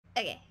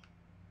Okay.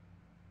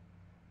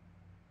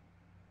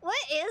 What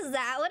is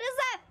that? What is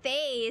that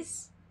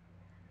face?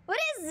 What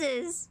is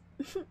this?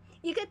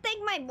 You could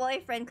thank my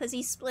boyfriend because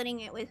he's splitting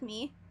it with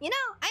me. You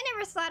know, I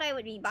never thought I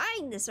would be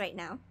buying this right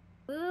now.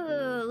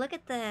 Ooh, look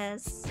at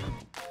this.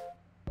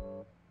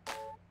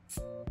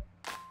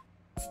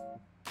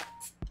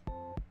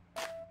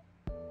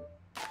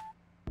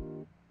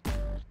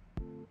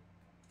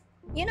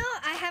 You know,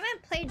 I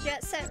haven't played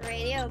Jet Set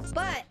Radio,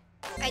 but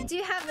I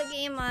do have the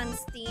game on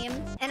Steam,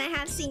 and I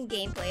have seen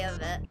gameplay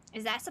of it.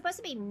 Is that supposed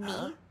to be me?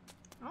 Huh?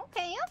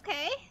 Okay,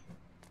 okay.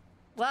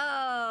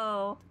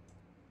 Whoa.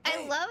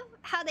 I love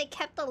how they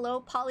kept the low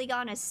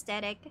polygon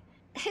aesthetic.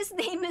 His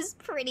name is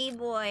Pretty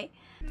Boy.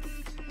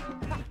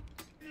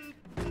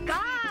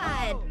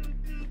 God!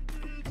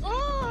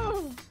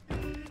 Ooh!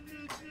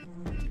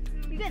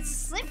 You could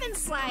slip and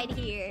slide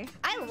here.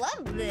 I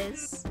love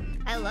this.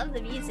 I love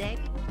the music.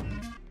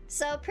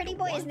 So, Pretty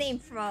Boy is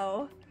named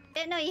Fro.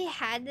 Didn't know you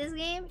had this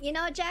game. You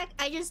know, Jack,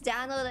 I just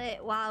downloaded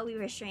it while we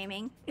were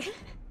streaming.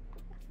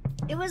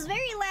 It was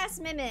very last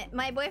minute.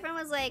 My boyfriend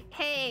was like,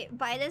 hey,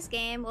 buy this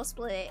game, we'll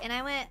split it. And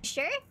I went,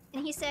 sure?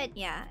 And he said,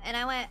 yeah. And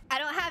I went, I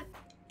don't have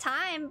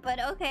time, but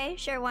okay,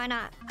 sure, why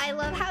not? I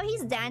love how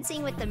he's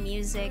dancing with the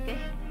music.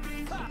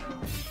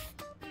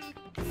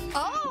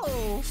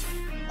 Oh!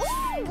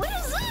 Ooh, what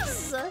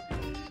is this?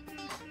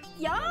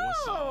 Yo,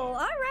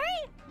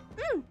 alright.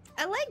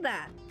 I like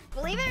that.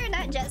 Believe it or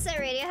not, Jet Set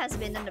Radio has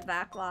been in the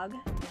backlog.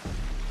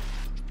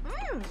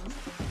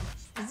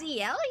 ZL,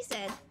 he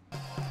said.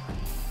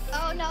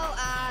 Oh no,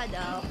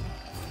 no.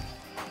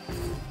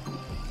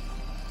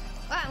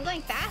 Wow, I'm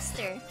going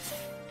faster.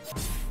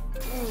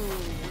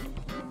 Ooh.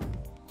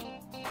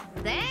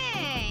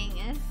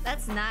 Dang!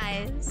 That's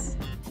nice.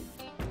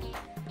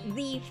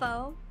 The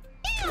foe.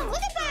 Damn, look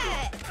at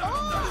that!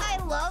 Oh, I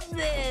love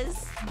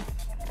this!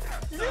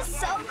 This is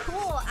so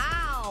cool.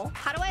 Ow.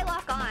 How do I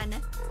lock on?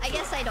 I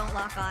guess I don't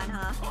lock on,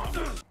 huh?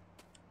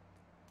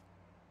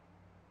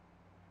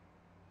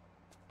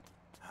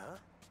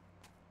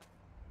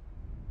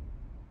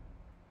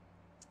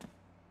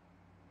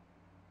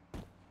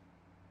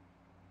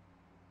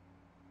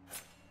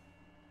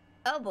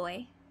 Oh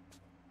boy.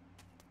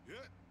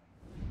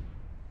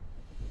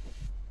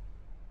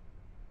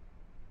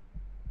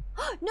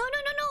 No,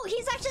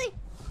 he's actually...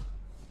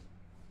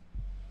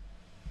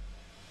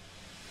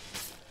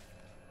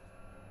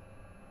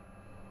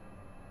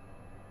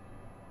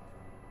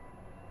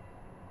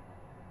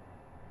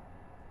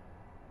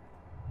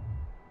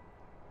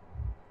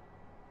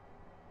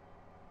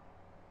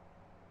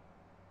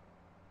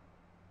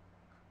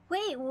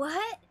 Wait,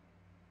 what?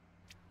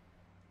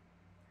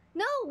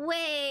 No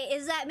way!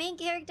 Is that main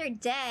character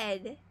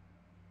dead?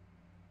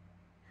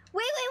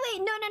 Wait,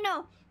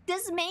 no.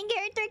 This main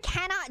character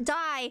cannot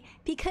die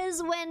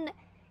because when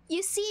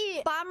you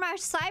see Bomber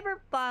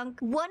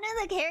Cyberfunk, one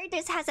of the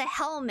characters has a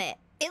helmet.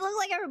 It looks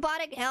like a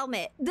robotic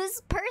helmet.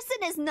 This person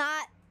is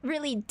not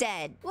really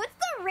dead. What's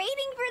the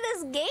rating for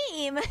this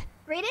game?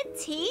 Rated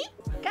T?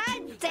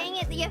 God dang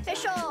it, the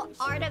official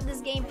art of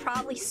this game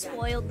probably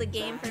spoiled the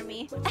game for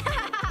me.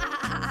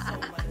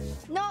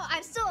 No,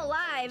 I'm still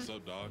alive. What's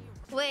up, dog?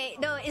 Wait,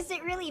 no, is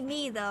it really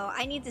me though?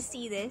 I need to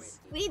see this.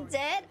 We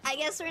dead? I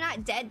guess we're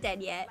not dead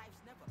yet.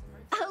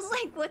 I was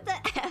like, what the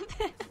F?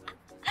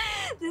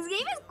 This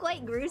game is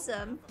quite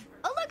gruesome.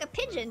 Oh look, a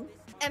pigeon.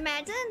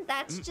 Imagine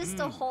that's just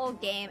the whole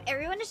game.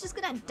 Everyone is just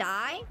gonna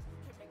die.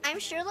 I'm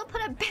sure they'll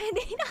put a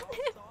band-aid on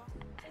it.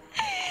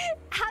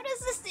 How does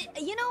this...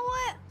 You know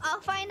what? I'll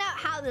find out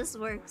how this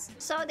works.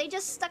 So they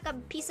just stuck a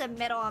piece of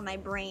metal on my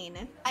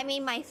brain. I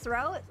mean my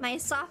throat, my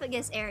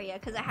esophagus area,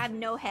 because I have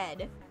no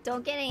head.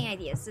 Don't get any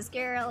ideas. This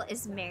girl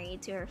is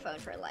married to her phone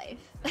for life.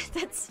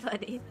 That's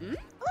funny. It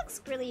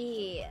looks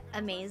really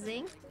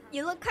amazing.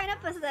 You look kind of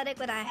pathetic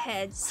without a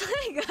head, so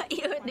I got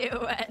you a new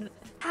one.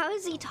 How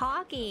is he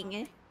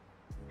talking?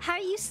 How are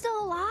you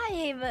still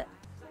alive?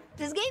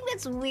 This game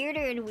gets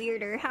weirder and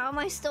weirder. How am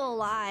I still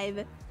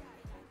alive?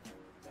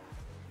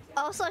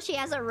 Also, she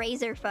has a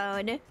razor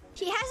phone.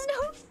 She has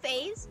no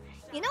face.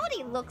 You know what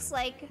he looks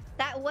like?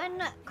 That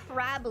one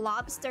crab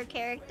lobster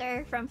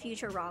character from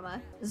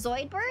Futurama.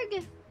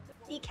 Zoidberg?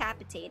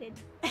 Decapitated.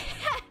 I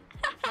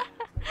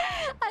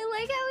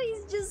like how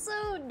he's just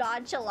so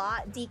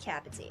nonchalant.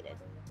 Decapitated.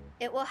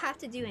 It will have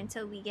to do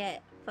until we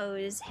get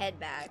Foe's head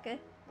back.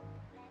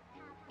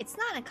 It's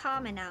not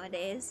uncommon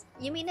nowadays.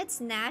 You mean it's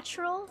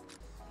natural?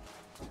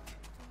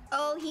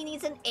 Oh, he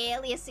needs an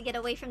alias to get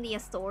away from the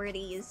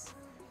authorities.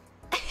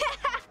 He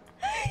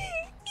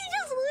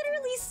just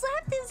literally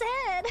slapped his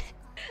head.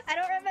 I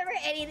don't remember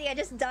anything. I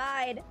just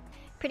died.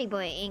 Pretty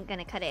Boy ain't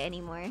gonna cut it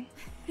anymore.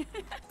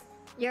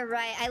 You're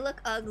right. I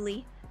look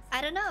ugly.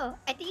 I don't know.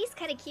 I think he's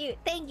kind of cute.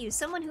 Thank you.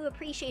 Someone who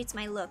appreciates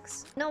my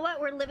looks. You know what?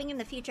 We're living in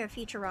the future of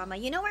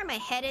Futurama. You know where my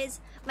head is?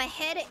 My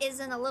head is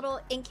in a little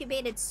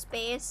incubated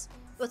space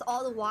with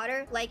all the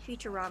water like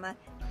Futurama.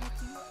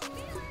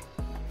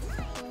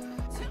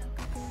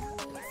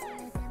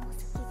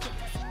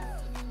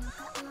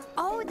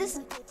 Oh, this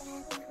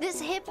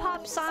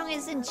hip-hop song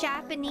is in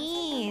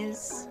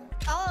Japanese.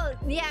 Oh,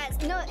 yeah,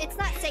 no, it's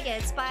not Sega.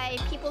 It's by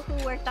people who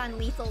worked on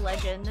Lethal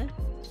Legend. On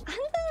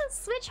the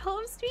Switch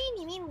home screen?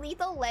 You mean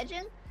Lethal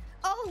Legend?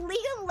 Oh,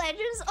 League of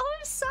Legends? Oh,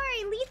 I'm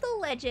sorry, Lethal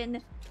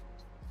Legend.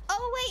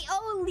 Oh, wait,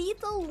 oh,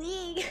 Lethal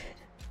League.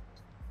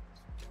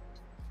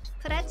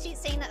 Put out tweet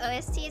saying the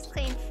OST is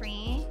claim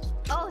free.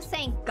 Oh,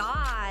 thank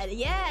God.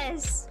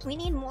 Yes. We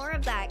need more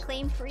of that.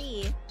 Claim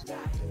free.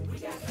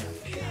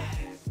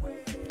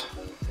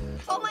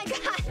 Oh my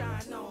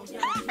God.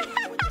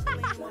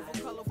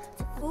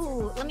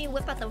 Ooh, let me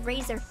whip out the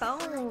Razer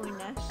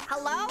phone.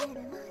 Hello?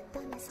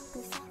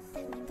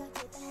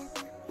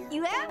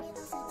 You have?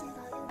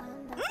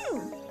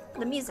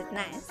 The music,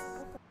 nice.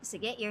 So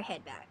get your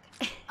head back.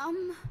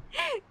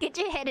 Get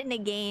your head in the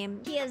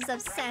game. He is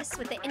obsessed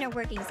with the inner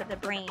workings of the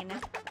brain.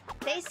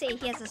 They say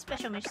he has a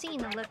special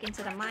machine to look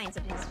into the minds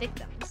of his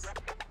victims.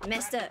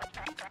 Messed up.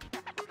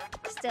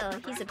 Still,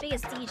 he's the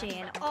biggest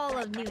DJ in all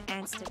of New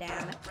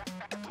Amsterdam.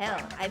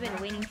 Hell, I've been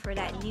waiting for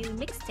that new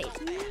mixtape.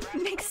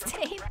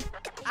 Mixtape?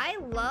 I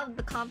love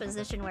the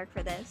composition work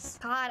for this.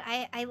 God,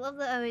 I love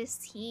the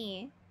OST.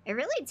 It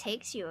really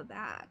takes you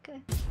aback.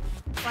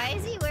 Why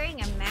is he wearing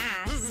a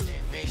mask?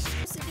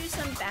 Supposed to do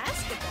some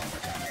basketball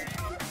with it.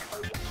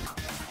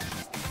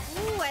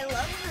 Ooh, I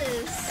love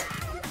this.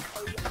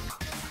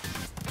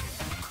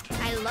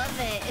 I love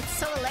it. It's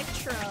so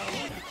electro.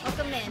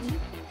 Welcome in.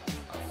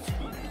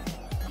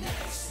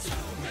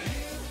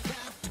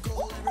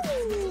 Ooh.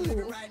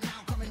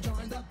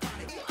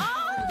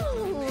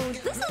 Oh,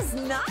 this is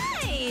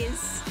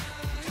nice.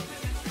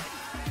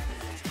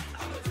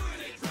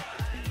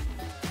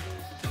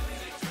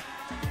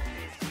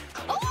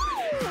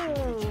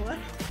 Oh,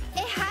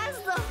 it has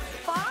the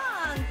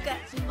funk.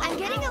 I'm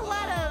getting a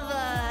lot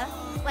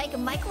of like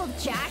Michael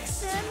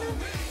Jackson.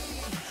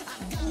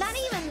 Not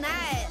even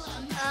that.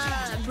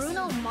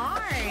 Bruno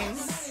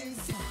Mars.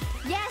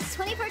 Yes,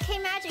 24K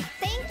Magic.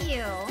 Thank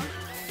you.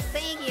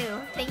 Thank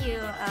you. Thank you,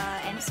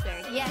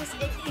 M-Squared. Yes,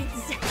 it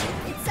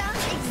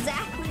sounds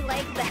exactly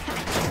like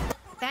that.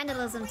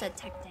 Vandalism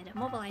detected.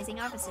 Mobilizing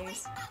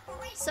officers.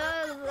 So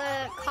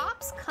the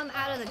cops come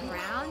out of the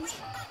ground,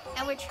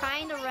 and we're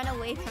trying to run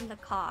away from the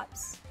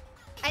cops.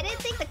 I didn't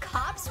think the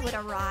cops would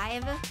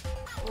arrive.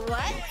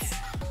 What?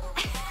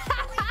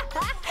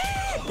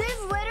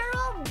 There's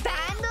literal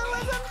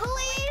vandalism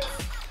police?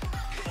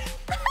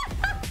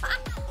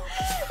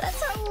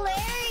 That's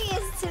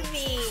hilarious to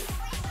me.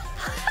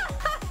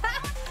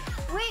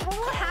 Wait, what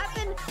will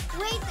happen?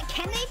 Wait,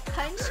 can they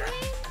punch me?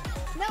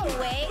 No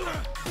way.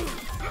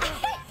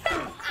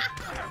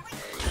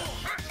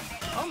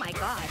 Oh my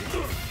God.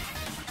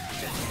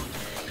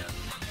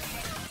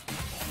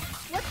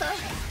 What the?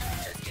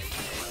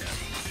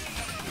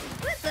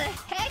 What the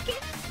heck?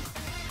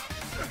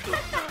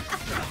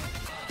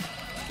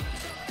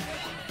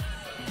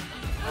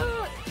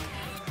 Oh,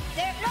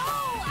 there. No,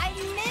 I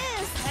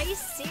missed. Are you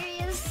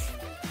serious?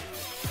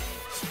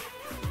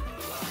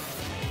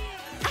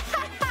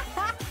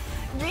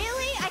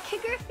 Really? I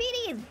could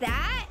graffiti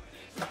that?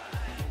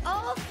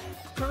 Oh,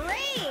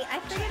 great! I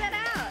figured that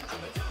out.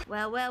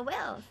 Well, well,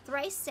 well.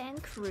 Thrice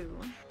and crew.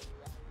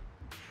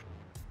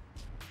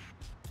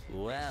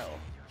 Well.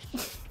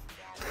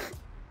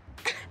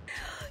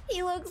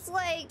 He looks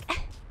like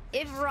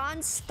if Ron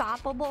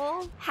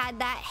Stoppable had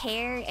that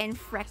hair and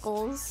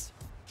freckles.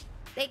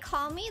 They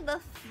call me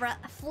the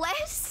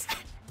Flesh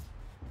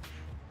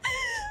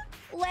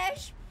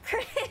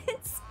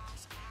Prince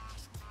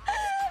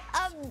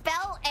of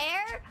Bel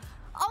Air.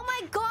 Oh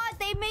my God,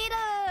 they made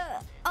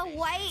a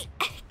white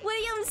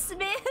William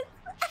Smith.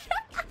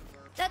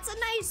 That's a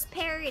nice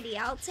parody.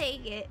 I'll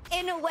take it.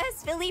 In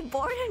West Philly,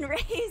 born and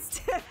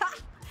raised.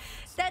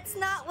 That's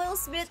not Will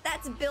Smith,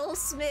 that's Bill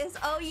Smith.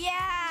 Oh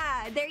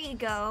yeah, there you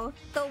go.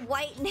 The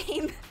white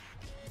name.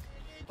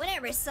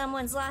 Whenever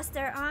someone's lost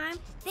their arm,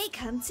 they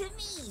come to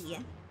me.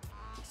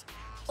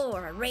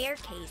 Or rare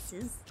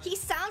cases. He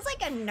sounds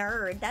like a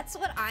nerd. That's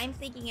what I'm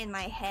thinking in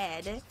my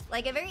head.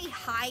 Like a very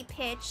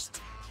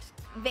high-pitched,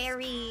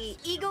 very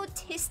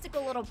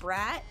egotistical little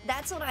brat.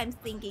 That's what I'm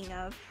thinking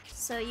of.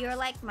 So you're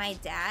like my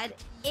dad?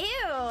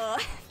 Ew!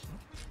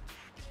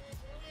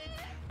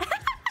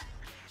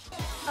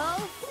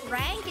 Oh,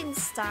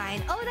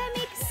 Frankenstein. Oh, that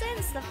makes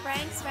sense. The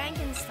Frank's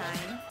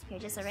Frankenstein. You're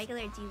just a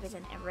regular dude with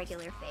an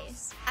irregular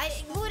face. I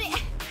wouldn't...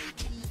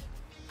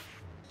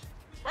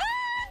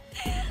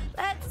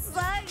 That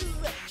sucks.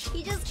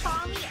 He just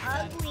called me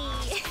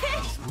ugly.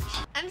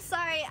 I'm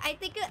sorry. I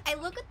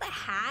look at the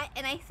hat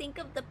and I think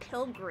of the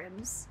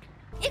Pilgrims.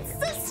 It's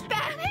the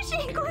Spanish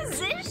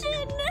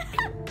Inquisition.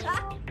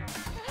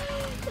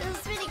 This is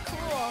pretty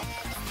cool.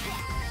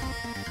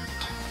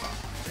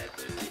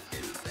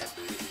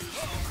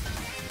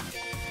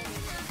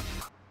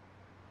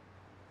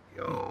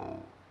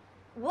 Yo.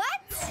 What?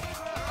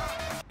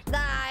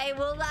 I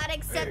will not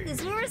accept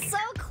this. We were so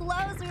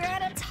close. We were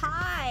at a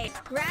tie.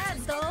 Grab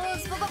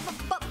those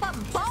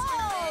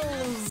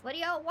balls. What do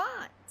y'all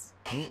want?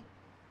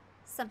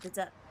 Something's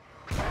up.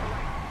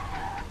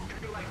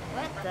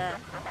 What the?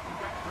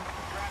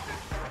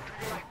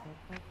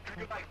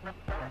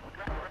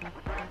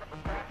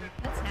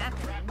 What's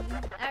happening?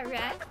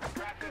 Alright.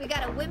 We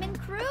got a women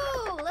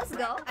crew! Let's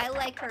go. I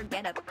like her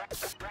getup.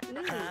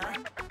 Ooh.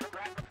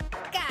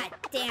 God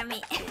damn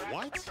it.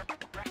 What?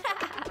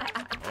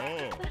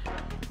 Oh.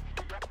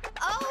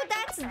 Oh,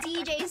 that's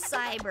DJ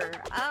Cyber.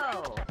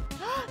 Oh.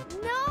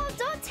 No,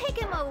 don't take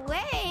him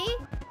away.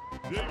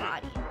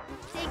 Body.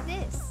 Take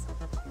this.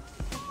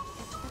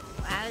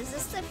 Wow, is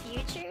this the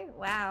future?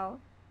 Wow.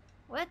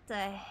 What the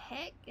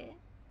heck?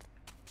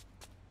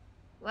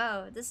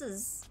 Whoa, this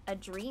is a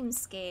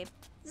dreamscape.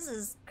 This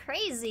is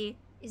crazy.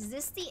 Is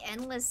this the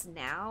endless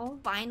now?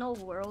 Final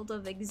world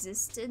of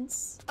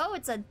existence? Oh,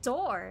 it's a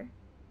door.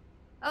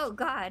 Oh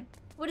god.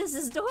 What is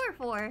this door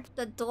for?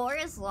 The door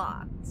is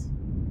locked.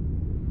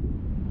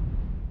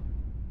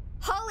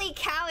 Holy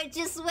cow, it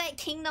just went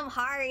Kingdom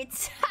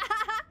Hearts.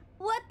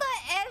 What the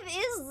F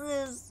is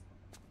this?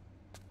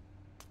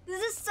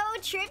 This is so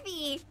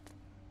trippy.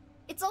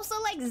 It's also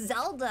like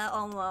Zelda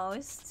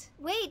almost.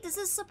 Wait, this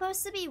is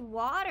supposed to be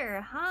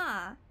water,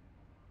 huh?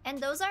 And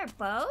those are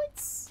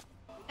boats?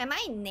 Am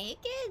I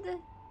naked?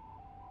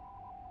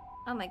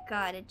 Oh my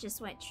god, it just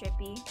went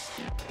trippy.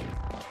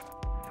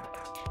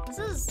 This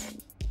is...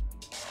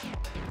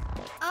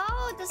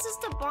 Oh, this is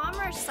the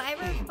Bomber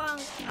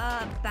Cyberfunk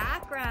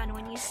background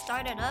when you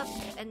start it up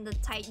and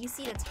you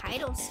see the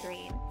title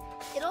screen.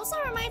 It also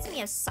reminds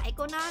me of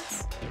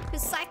Psychonauts,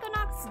 because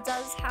Psychonauts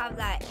does have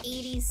that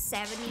 80s,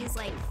 70s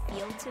like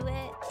feel to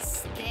it.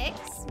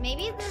 Sticks?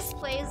 Maybe this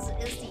place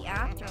is the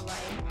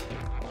afterlife.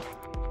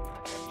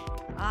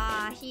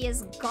 Ah, he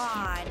is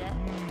God.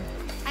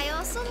 I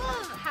also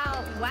love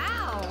how...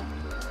 Wow!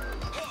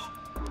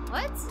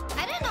 What?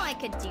 I didn't know I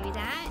could do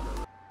that.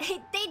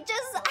 They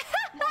just...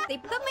 They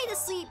put me to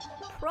sleep,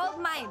 probed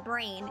my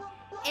brain,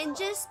 and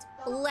just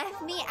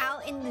left me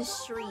out in the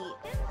street.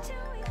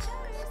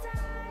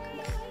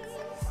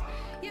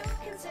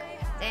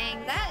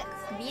 Dang, that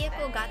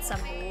vehicle got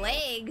some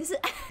legs.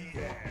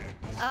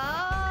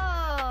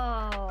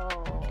 Oh.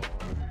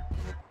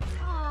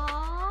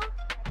 Aww.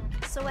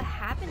 So what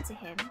happened to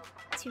him?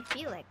 To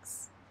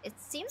Felix? It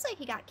seems like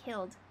he got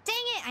killed. Dang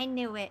it, I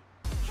knew it.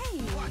 Hey.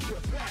 Watch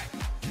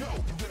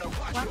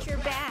your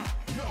back.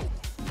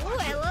 Ooh,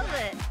 I love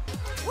it.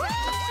 Woo!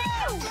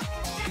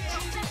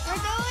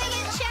 We're going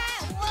in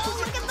chat. Whoa,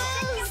 look at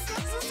this.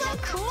 This is so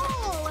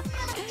cool.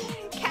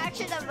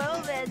 Capture the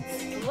moments.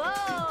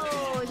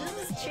 Whoa, this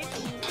is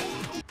tricky.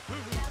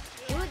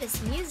 Ooh, this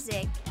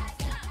music.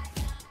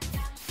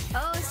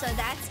 Oh, so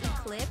that's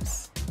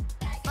Eclipse.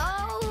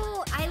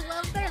 Oh, I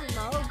love their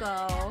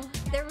logo.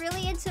 They're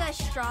really into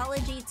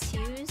astrology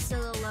too,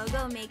 so the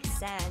logo makes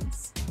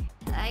sense.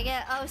 I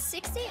get, oh,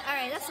 60?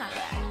 Alright, that's not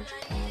bad.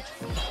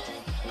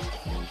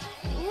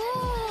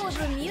 Ooh,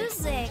 the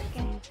music.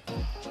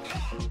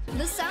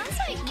 This sounds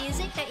like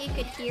music that you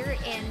could hear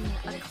in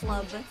a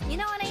club. You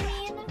know what I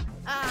mean?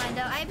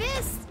 No, I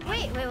missed.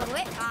 Wait.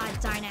 Ah,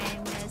 darn it, I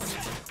missed.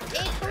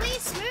 Hey,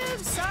 police,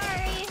 move,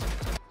 sorry.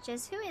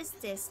 Just who is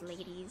this,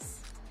 ladies?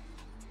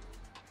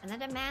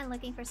 Another man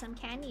looking for some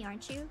candy,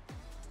 aren't you?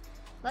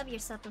 Love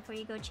yourself before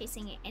you go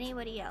chasing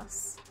anybody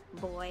else.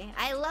 Boy,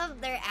 I love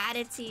their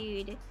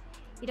attitude.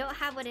 You don't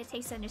have what it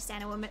takes to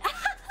understand a woman.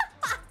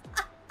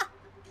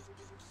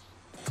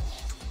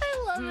 I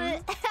love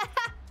it.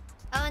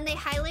 Oh, and they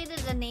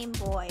highlighted the name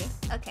boy.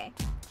 Okay,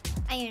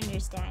 I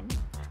understand.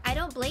 I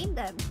don't blame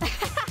them.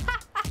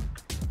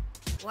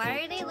 Why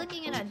are they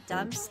looking in a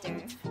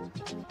dumpster?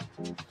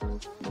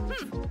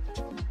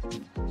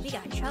 We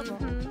got trouble.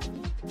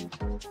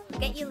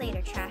 Get you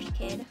later, trash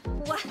kid.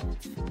 What?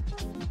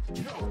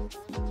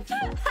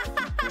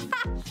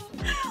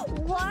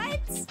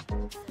 What?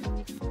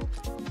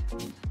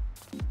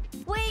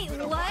 Wait,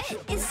 what?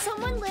 Is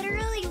someone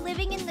literally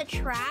living in the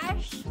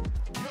trash?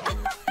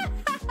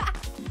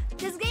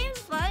 This game's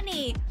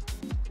funny.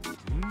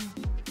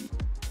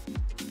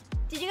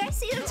 Did you guys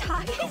see them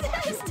talking to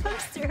this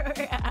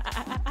dumpster?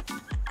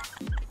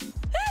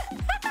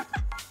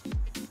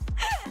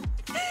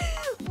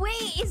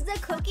 Wait, is the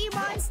Cookie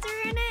Monster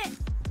in it?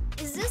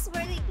 Is this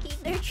where they keep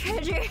their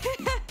treasure?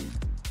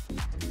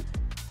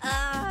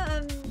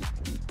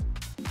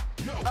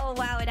 Oh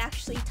wow, it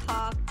actually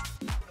talked.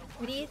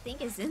 What do you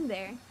think is in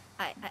there?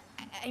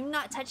 I'm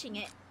not touching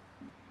it.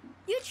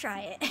 You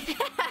try it.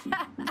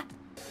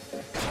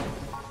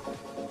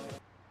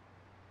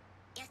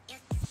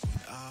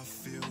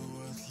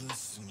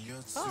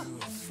 Oh.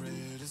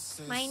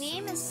 My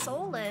name is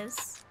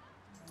Soulless.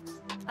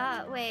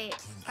 Wait.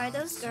 Are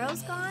those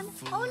girls gone?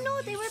 Oh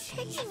no, they were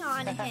picking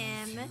on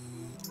him.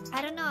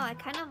 I don't know, I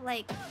kind of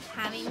like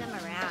having them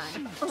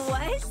around.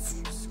 What?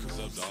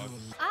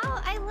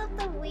 Oh, I love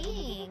the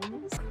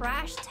wings.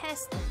 Crash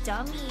test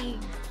dummy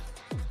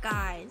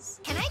guys.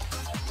 Can I?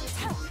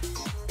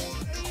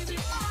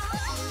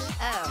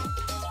 Oh.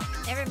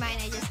 Never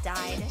mind, I just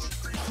died.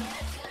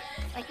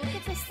 Like, look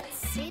at this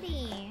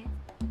city.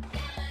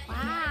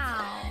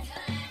 Wow.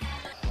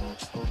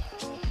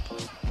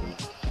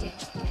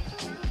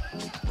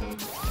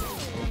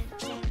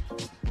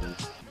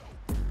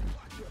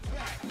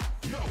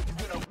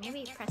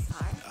 Maybe press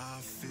R.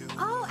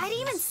 Oh, I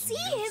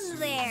see him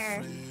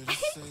there.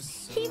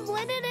 He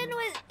blended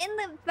in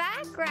the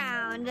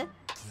background.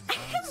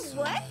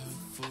 What?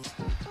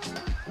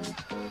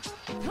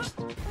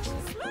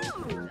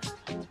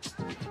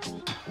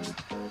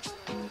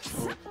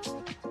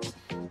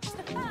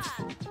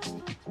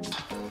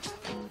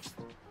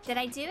 Did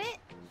I do it?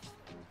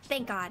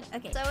 Thank God.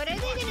 Okay. So what are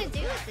they gonna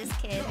do with this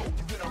kid?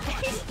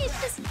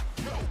 He's just...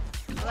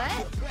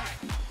 What?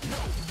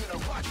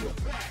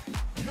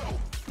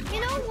 You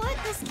know what?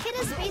 This kid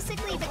is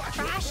basically the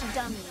crash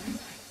dummy.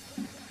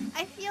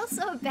 I feel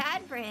so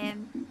bad for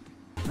him.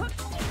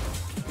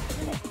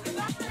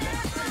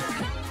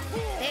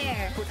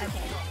 There.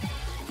 Okay.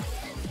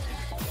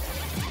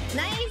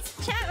 Nice!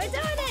 Chat, we're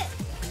doing it!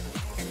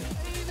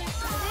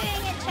 We're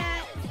doing it,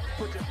 chat.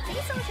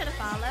 Maybe someone should have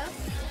followed.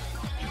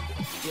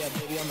 Yeah,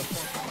 baby on the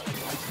front.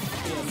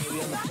 Yeah, baby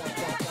on the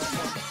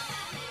front.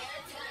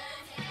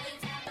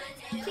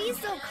 Please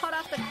don't cut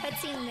off the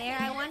cutscene there.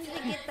 I wanted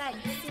to get that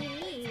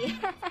CD.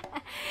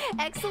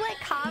 Excellent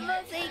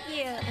combo, thank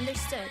you.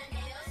 Understood.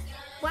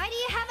 Why do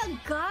you have a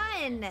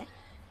gun?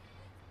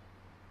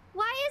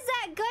 Why is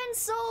that gun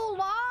so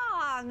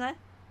long?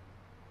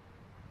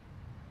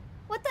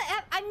 What the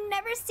F? I've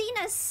never seen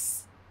a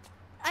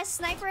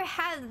sniper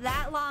have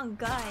that long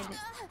gun.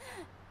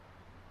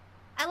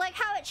 I like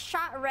how it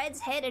shot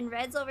Red's head and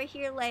Red's over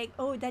here like,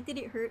 oh, that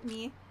didn't hurt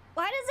me.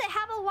 Why does it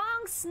have a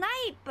long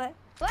snipe?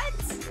 What?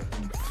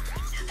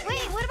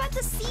 Wait, what about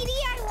the CD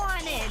I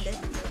wanted?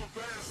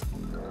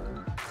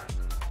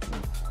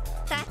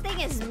 That thing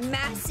is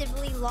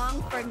massively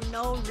long for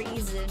no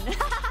reason.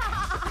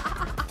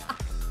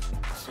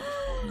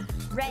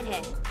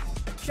 Redhead,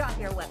 drop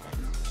your weapon.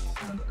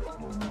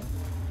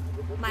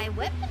 My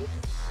weapon?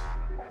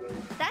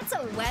 That's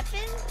a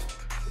weapon?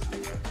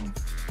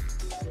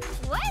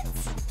 What?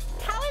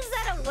 How is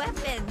that a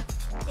weapon?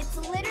 It's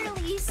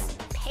literally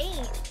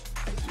paint.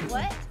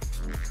 What?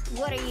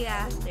 What are you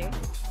after?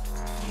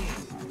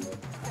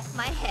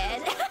 My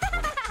head?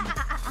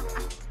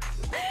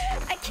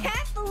 I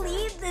can't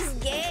believe this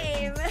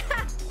game.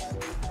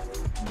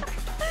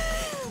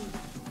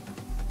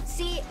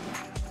 See,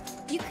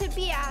 you could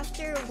be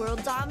after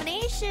world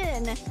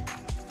domination,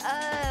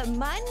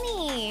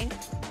 money,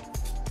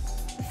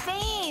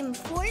 fame,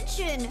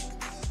 fortune.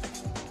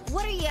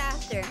 What are you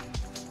after?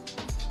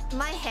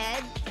 My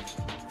head?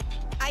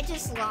 I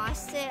just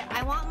lost it.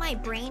 I want my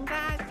brain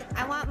back.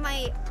 I want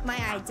my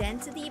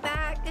identity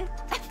back.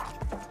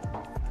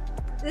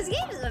 This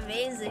game is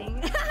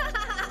amazing.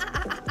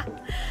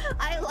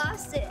 I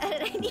lost it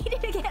and I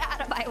needed to get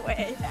out of my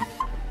way.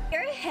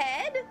 Your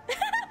head?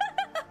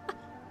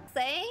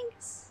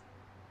 Thanks.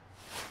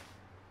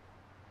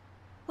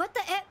 What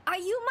the F? Are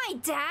you my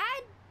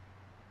dad?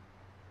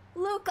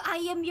 Look, I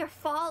am your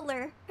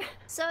faller.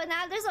 So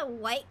now there's a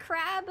white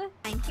crab.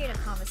 I'm here to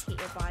confiscate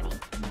your body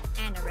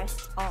and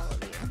arrest all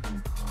of you.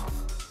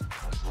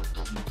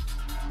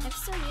 I'm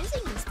still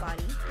using this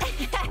body.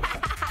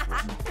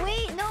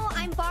 Wait, no,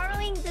 I'm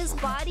borrowing this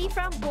body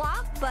from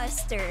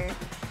Blockbuster.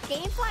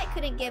 Gamefly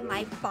couldn't give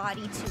my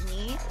body to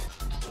me.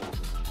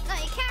 No,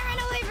 you can't run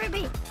away from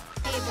me.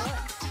 Hey, boy.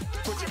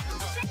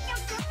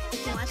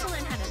 If you want to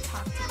learn how to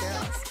talk to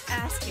girls,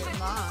 ask your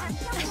mom.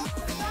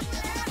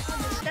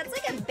 That's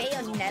like a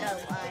Bayonetta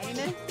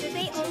line. Did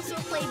they also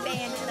play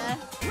Bayonetta?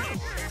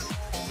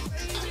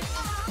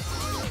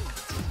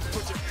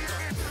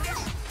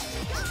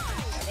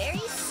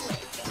 Very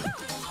slick.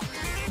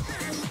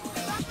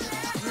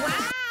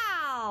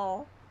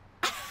 Wow!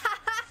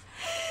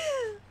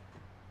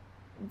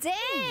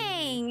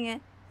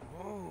 Dang!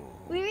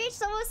 We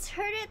reached almost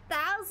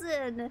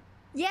 100,000!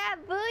 Yeah,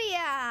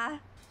 booyah!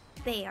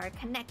 They are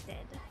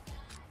connected.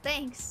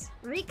 Thanks.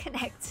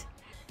 Reconnect.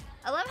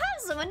 I love how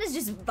someone is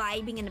just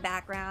vibing in the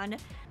background.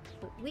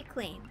 We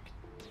claim.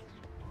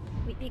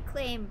 We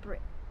claim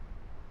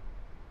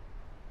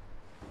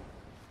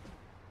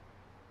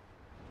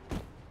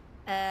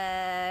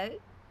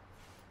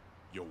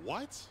Yo,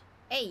 what?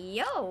 Hey,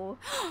 yo!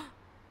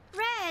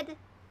 Red!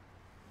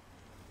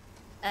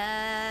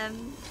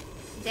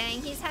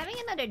 Dang, he's having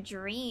another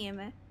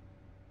dream.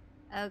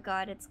 Oh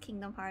god, it's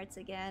Kingdom Hearts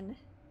again.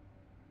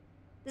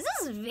 This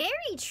is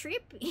very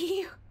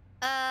trippy.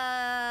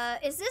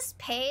 Is this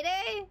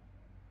Payday?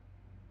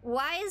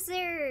 Why is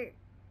there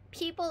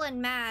people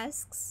in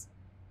masks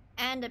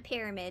and a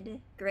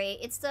pyramid? Great,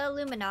 it's the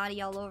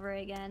Illuminati all over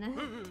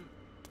again.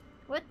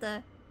 What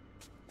the?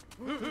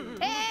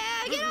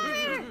 Hey, get over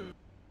here!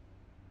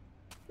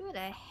 Who the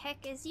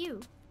heck is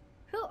you?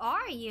 Who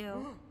are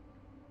you?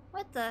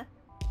 What the?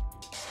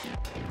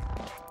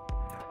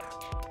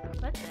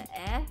 What the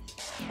F?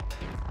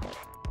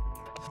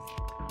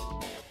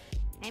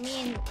 I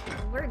mean,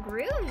 we're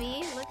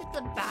groovy. Look at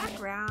the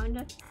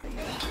background.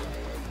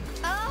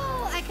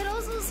 Oh, I could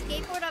also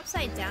skateboard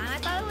upside down. I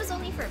thought it was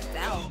only for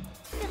belt.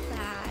 Look at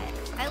that.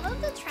 I love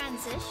the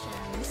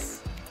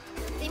transitions.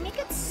 They make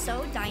it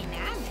so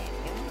dynamic.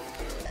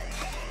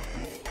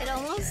 It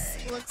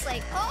almost looks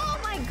like... Oh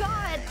my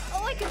god!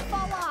 Oh, I could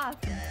fall off.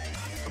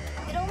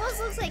 It almost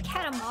looks like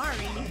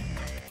Katamari.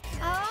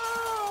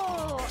 Oh!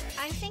 Oh,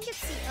 I think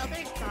it's the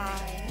other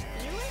guy.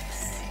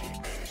 Felix?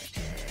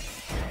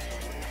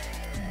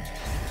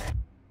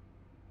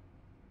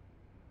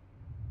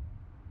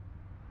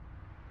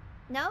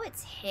 No,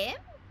 it's him?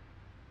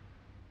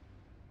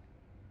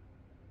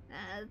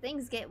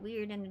 Things get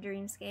weird in the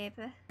dreamscape.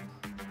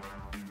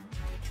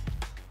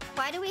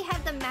 Why do we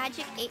have the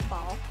magic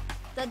 8-ball?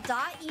 The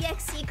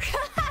 .exe crew.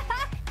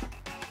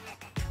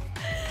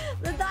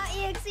 The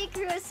 .exe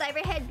crew is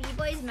Cyberhead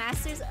B-Boys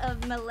Masters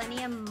of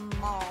Millennium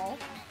Mall.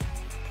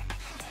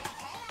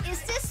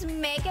 Is this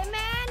Mega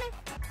Man?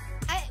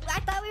 I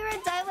thought we were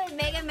done with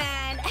Mega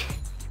Man.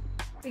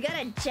 We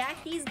gotta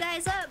jack these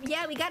guys up.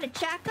 Yeah, we gotta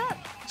jack up.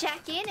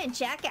 Jack in and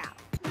jack out.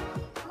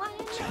 Wanna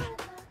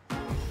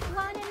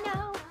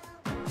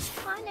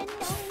know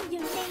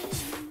your name.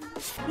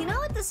 You know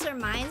what this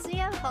reminds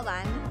me of? Hold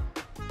on.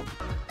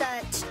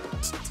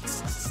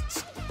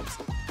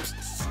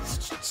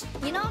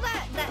 You know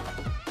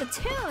the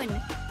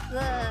tune,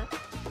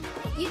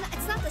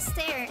 it's not the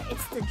snare,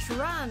 it's the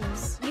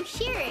drums. You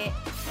hear it.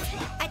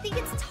 I think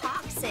it's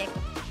Toxic.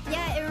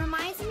 Yeah, it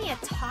reminds me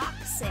of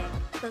Toxic,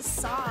 the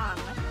song.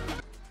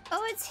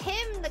 Oh, it's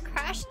him, the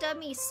Crash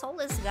Dummy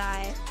Soulless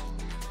guy.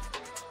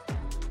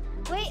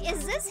 Wait,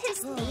 is this his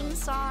theme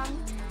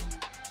song?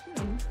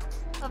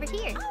 Over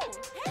here. Oh,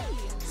 hey!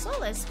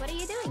 Soulless, what are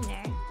you doing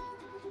there?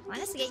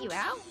 Want us to get you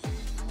out?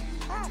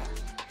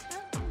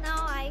 No,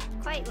 I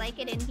quite like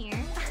it in here.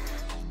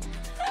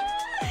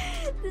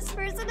 This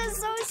person is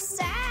so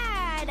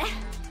sad.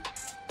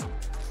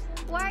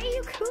 Why are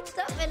you cooped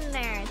up in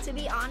there? To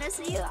be honest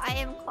with you, I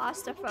am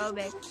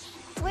claustrophobic.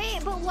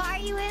 Wait, but why are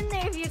you in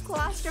there if you're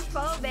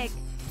claustrophobic?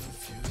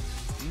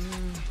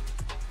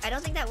 I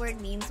don't think that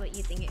word means what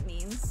you think it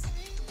means.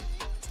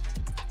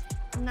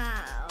 No,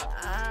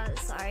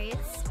 sorry,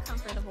 it's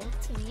comfortable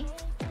to me.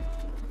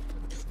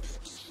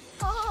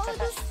 Oh,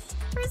 this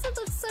person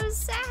looks so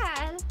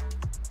sad.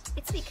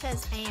 It's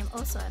because I am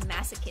also a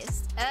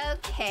masochist.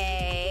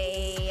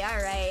 Okay,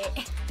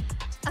 alright.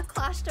 A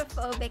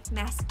claustrophobic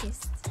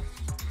masochist.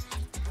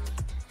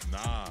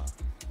 Nah.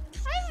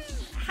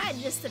 I've had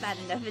just about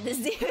enough of this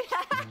dude.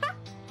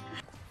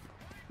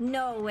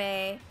 No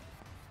way.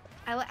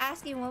 I will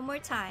ask you one more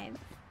time.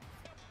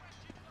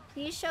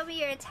 Can you show me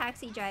your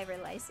taxi driver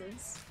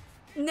license?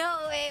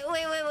 No,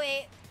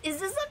 wait. Is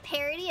this a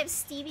parody of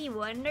Stevie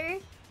Wonder?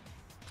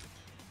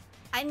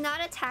 I'm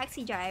not a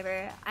taxi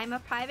driver. I'm a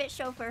private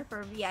chauffeur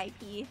for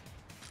VIP.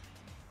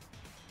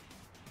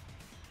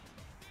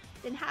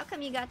 Then how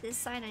come you got this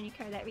sign on your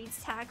car that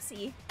reads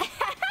taxi?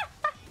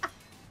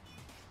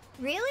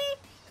 Really?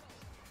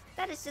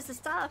 That is just a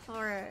style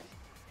for...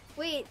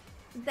 Wait,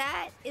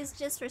 that is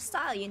just for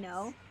style, you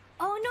know?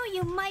 Oh no,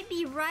 you might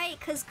be right,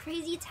 because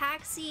Crazy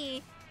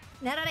Taxi...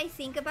 Now that I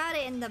think about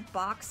it, in the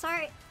box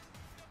art,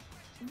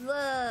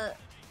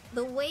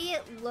 the way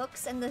it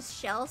looks and the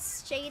shell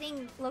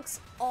shading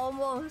looks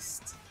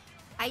almost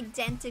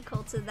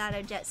identical to that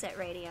of Jet Set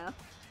Radio.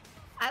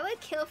 I would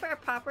kill for a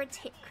proper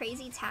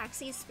Crazy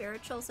Taxi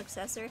spiritual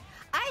successor.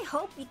 I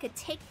hope we could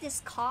take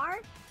this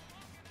car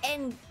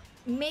and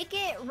make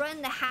it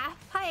run the half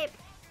pipe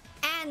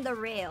and the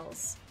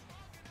rails.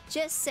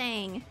 Just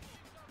saying.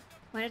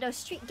 One of those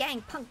street gang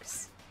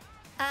punks.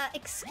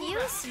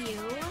 Excuse you.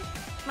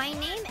 My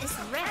name is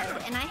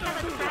Red, and I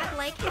have a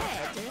crab-like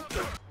head.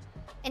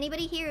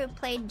 Anybody here who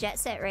played Jet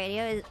Set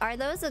Radio, are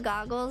those the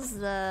goggles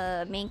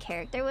the main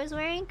character was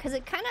wearing? Because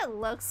it kind of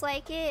looks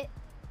like it.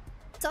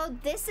 So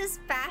this is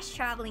fast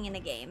traveling in the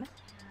game.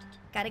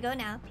 Gotta go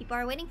now. People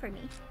are waiting for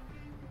me.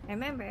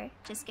 Remember,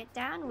 just get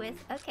down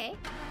with... Okay.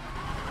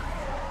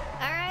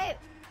 Alright.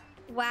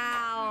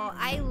 Wow.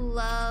 I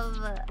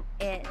love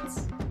it.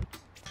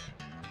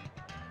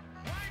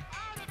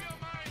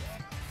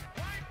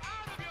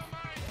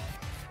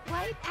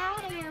 Wipe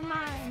out of your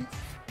mind.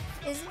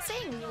 Is it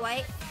saying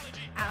wipe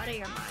out of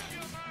your mind?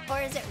 Or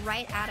is it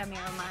right out of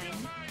your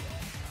mind?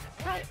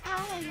 Right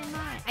out of your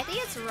mind. I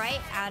think it's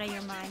right out of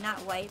your mind, not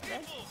wipe.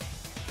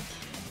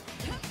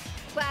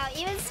 Wow,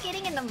 even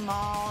skating in the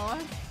mall,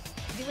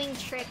 doing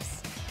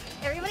tricks.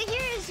 Everybody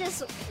here is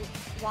just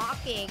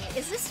walking.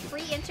 Is this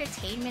free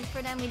entertainment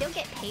for them? We don't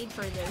get paid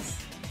for this.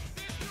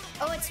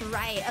 Oh, it's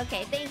right.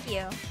 Okay, thank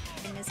you.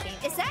 In this game.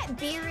 Is that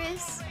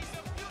Beerus?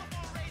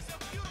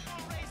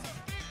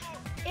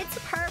 It's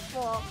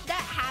purple.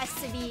 That has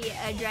to be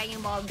a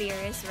Dragon Ball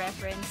Beerus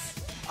reference.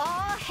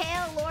 Oh,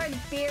 hail Lord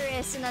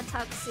Beerus in a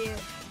tuxedo.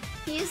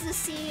 He's the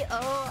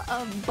CEO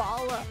of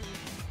Ball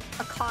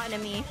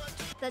Economy.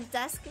 The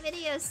Dusk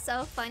video is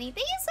so funny.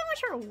 Thank you so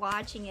much for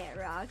watching it,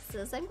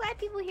 Roxas. I'm glad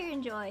people here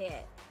enjoy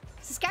it.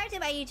 Subscribe to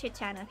my YouTube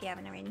channel if you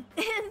haven't already.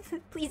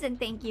 Please and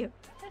thank you.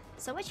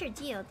 So what's your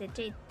deal? Did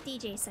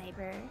DJ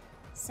Cyber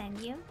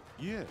send you?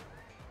 Yeah.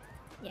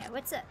 Yeah,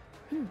 what's up?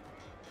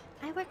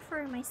 I work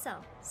for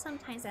myself.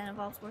 Sometimes that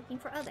involves working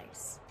for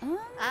others.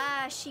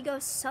 Ah, she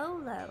goes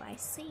solo, I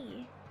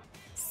see.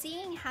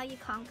 Seeing how you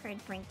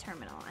conquered Brink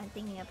Terminal, I'm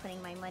thinking of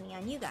putting my money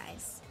on you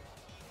guys.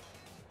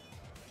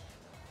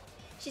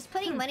 She's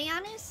putting money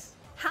on us?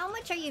 How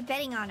much are you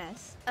betting on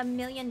us? $1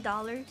 million?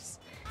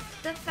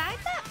 The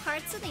fact that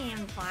parts of the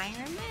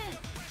environment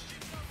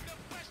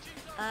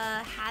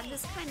have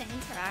this kind of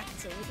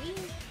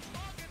interactivity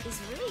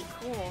is really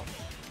cool.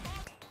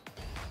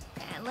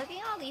 And looking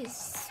at all these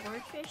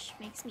swordfish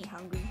makes me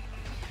hungry.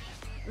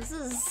 This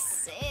is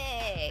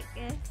sick.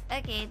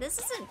 Okay, this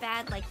isn't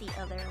bad like the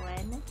other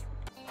one.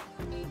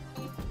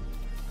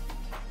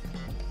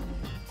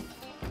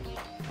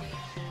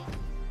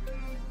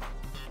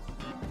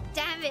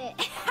 Damn it!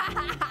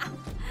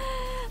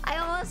 I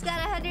almost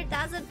got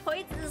 100,000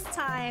 points this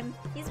time.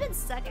 He's been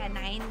stuck at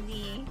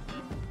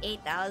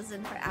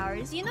 98,000 for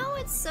hours. You know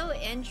what's so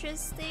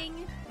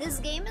interesting? This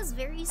game is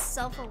very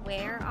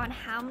self-aware on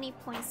how many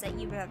points that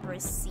you have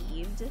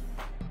received.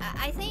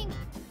 I think,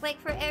 like,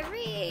 for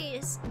every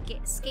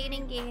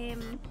skating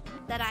game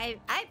that I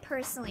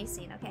personally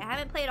seen, okay, I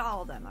haven't played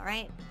all of them,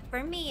 alright?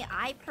 For me,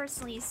 I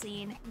personally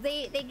seen,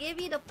 they give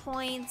you the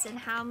points and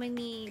how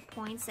many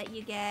points that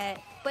you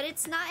get, but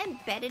it's not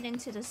embedded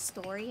into the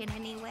story in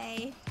any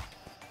way.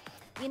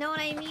 You know what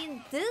I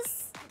mean?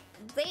 This,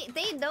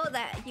 they know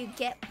that you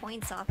get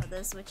points off of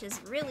this, which is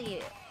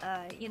really,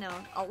 you know,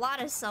 a lot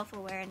of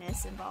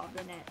self-awareness involved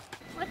in it.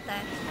 What the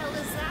hell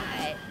is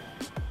that?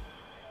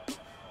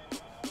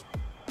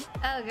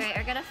 Oh great,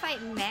 we're gonna fight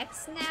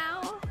mechs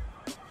now?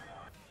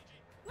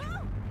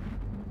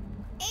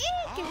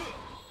 Eek!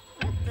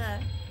 What the?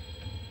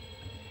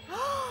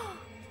 Oh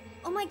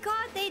my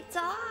god, they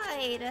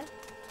died!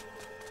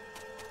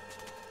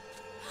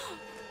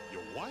 You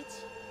what?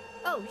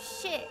 Oh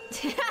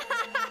shit.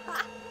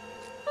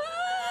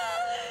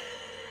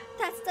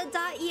 That's the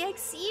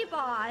 .exe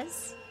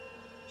boss.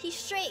 He's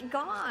straight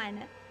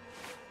gone.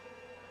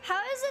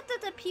 How is it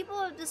that the people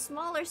of the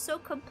small are so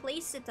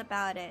complacent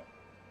about it?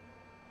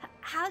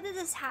 How did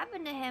this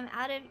happen to him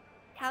out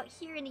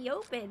here in the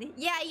open?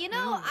 Yeah, you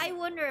know, I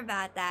wonder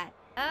about that.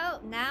 Oh,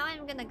 now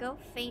I'm gonna go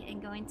faint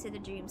and go into the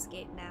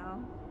dreamscape now.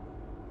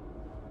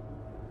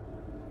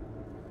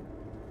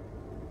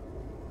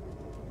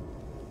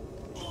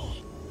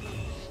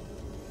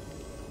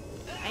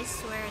 I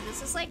swear,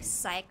 this is like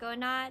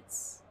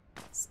Psychonauts.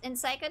 In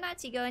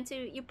Psychonauts,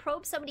 you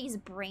probe somebody's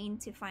brain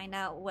to find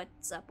out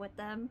what's up with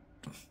them.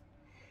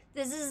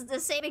 This is the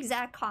same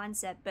exact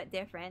concept, but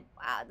different.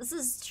 Wow, this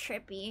is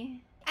trippy.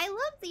 I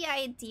love the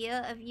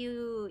idea of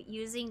you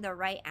using the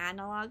right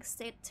analog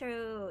stick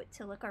to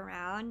look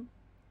around.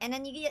 And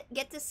then you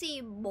get to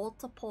see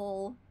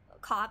multiple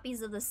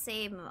copies of the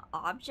same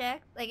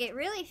object. Like, it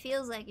really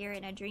feels like you're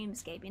in a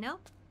dreamscape, you know?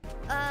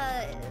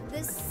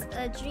 This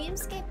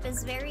dreamscape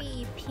is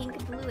very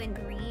pink, blue, and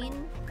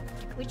green,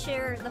 which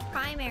are the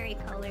primary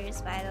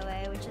colors, by the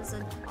way, which is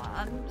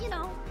you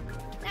know,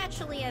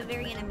 naturally a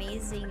very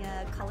amazing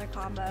color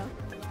combo.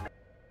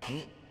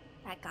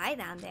 That guy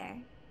down there,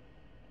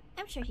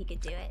 I'm sure he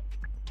could do it.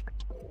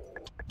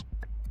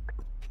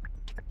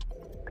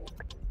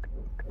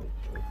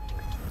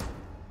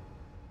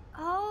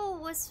 Oh,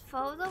 was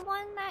Fo the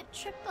one that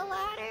tripped the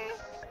ladder?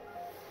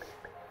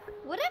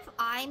 What if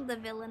I'm the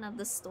villain of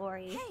the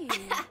story? Hey.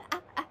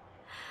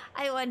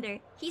 I wonder.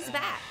 He's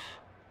back.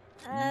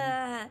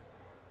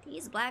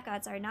 These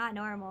blackouts are not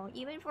normal,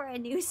 even for a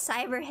new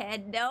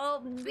cyberhead.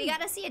 No, we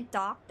gotta see a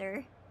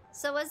doctor.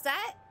 So was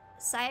that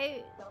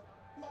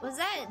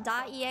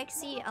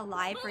 .exe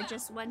alive for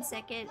just 1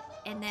 second,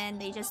 and then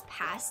they just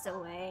passed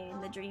away in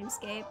the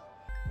dreamscape?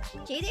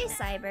 JJ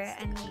Cyber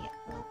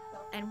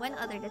and one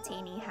other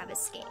detainee have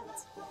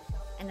escaped,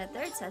 and the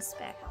third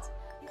suspect.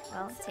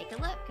 Well, take a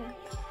look.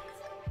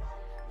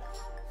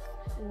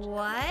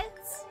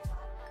 What?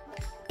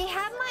 They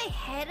have my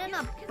head in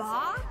a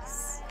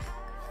box?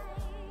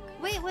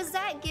 Wait, was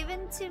that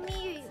given to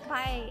me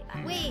by...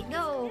 Wait,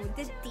 no.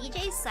 Did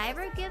DJ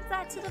Cyber give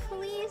that to the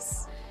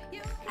police?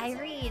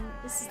 Irene,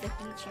 this is the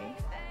future.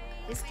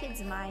 This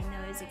kid's mind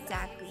knows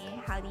exactly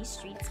how these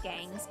streets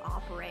gangs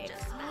operate.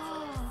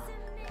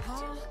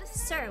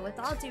 Sir, with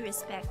all due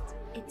respect,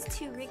 it's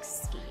too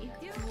risky.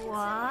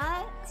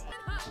 What?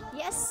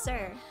 Yes,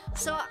 sir.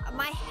 So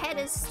my head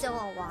is still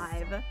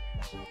alive.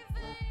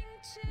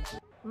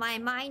 My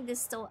mind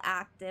is still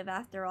active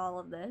after all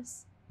of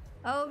this.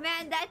 Oh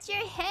man, that's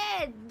your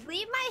head!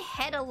 Leave my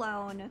head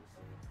alone.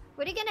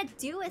 What are you gonna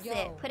do with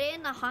it? Put it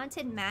in the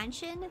haunted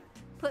mansion?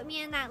 Put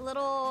me in that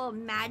little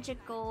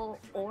magical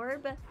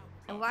orb?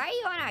 And why are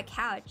you on our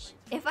couch?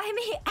 If I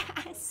may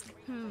ask.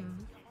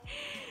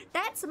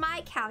 That's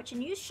my couch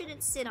and you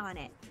shouldn't sit on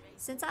it,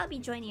 since I'll be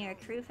joining your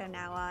crew from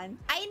now on.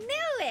 I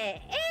knew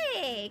it!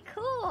 Hey,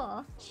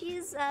 cool!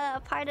 She's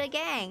part of the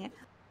gang.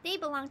 They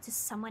belong to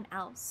someone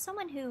else.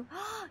 Someone who...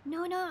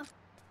 No.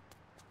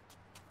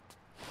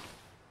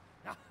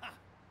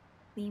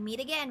 We meet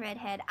again,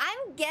 Redhead.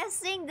 I'm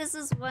guessing this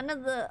is one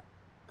of the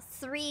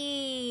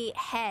 3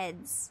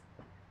 heads.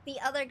 The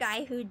other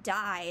guy who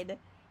died.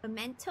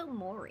 Memento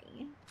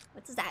Mori.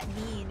 What does that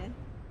mean?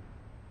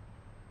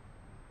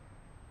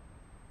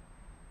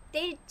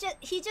 He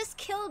just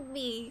killed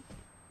me.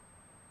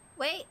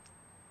 Wait.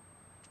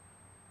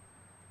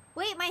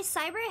 Wait, my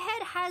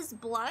cyberhead has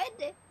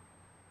blood?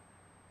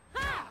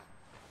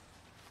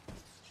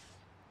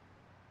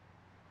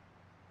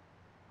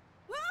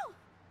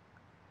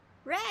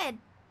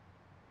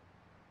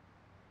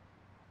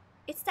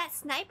 It's that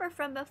sniper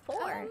from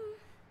before.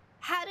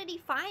 How did he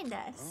find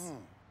us?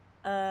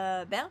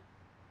 Bell?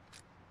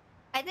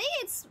 I think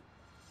it's...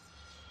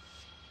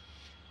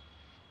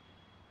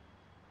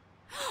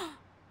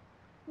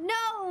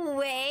 No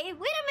way! Wait a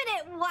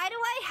minute, why do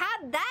I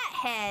have that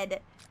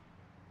head?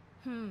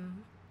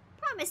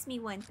 Promise me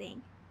one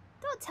thing.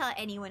 Don't tell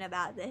anyone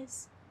about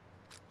this.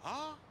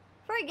 Huh?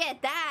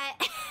 Forget that.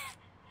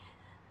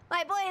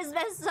 My boy is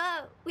messed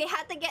up. We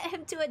had to get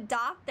him to a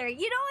doctor.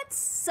 You know what's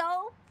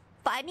so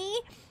funny?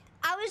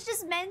 I was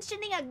just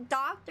mentioning a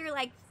doctor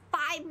like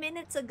 5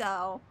 minutes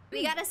ago.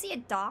 We gotta see a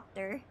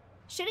doctor.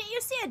 Shouldn't you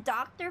see a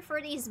doctor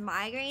for these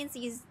migraines,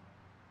 these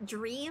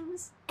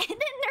dreams? And then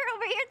they're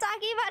over here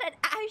talking about an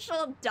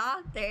actual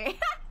doctor.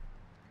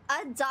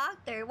 A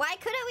doctor? Why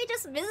couldn't we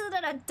just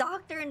visit a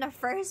doctor in the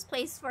first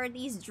place for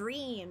these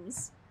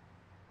dreams?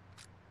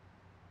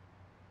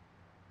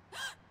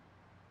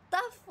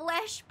 The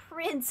Flesh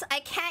Prince. I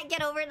can't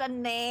get over the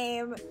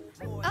name.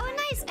 Oh,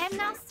 nice. I'm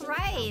now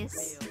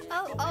Thrice.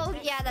 Oh,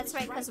 yeah, that's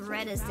right, because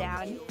Red is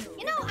down.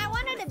 You know, I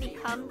wanted to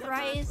become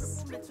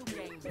Thrice,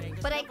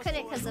 but I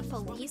couldn't because the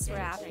police were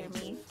after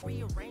me.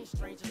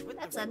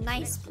 That's a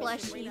nice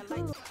plushie.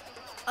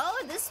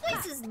 Oh, this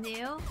place is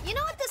new. You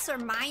know what this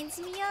reminds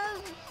me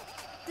of?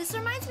 This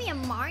reminds me of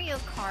Mario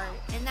Kart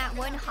in that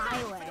one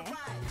highway.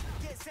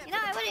 You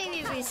know, I wouldn't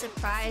even be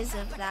surprised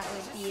if that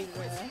would be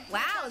the...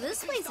 Wow,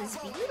 this place is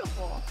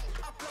beautiful.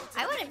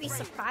 I wouldn't be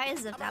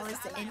surprised if that was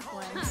the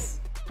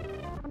influence.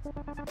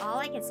 All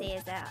I can say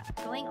is that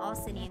going all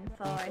city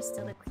info are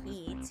still the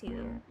key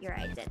to your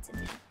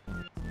identity.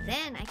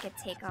 Then I could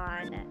take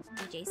on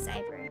DJ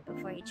Cyber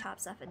before he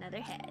chops off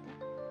another head.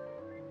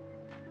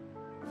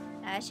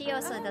 She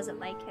also doesn't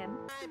like him.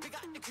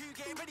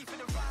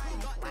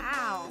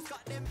 Wow.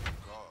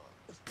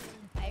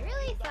 I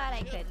really thought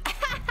I could.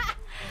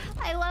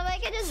 I love I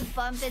could just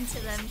bump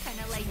into them, kind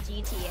of like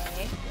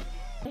GTA.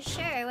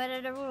 Sure, what are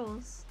the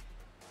rules?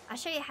 I'll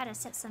show you how to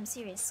set some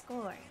serious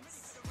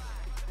scores.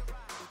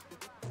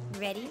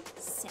 Ready,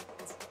 set,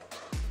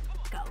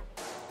 go.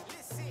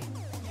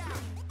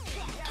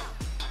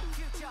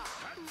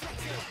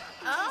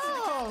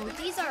 Oh,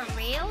 these are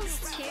rails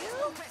too?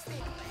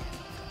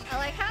 I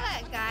like how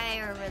that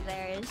guy over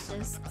there is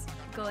just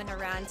going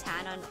around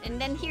town and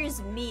then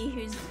here's me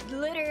who's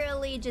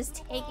literally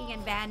just taking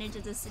advantage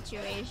of the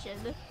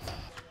situation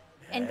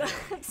and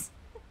goes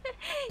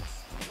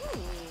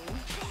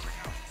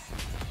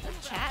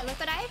chat, look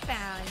what I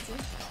found.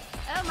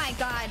 Oh my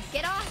god,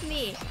 get off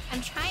me.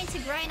 I'm trying to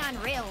grind on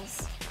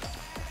rails.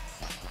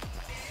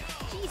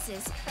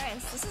 Jesus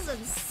Christ, this is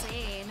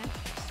insane.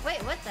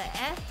 Wait, what the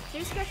F?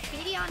 There's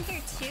graffiti on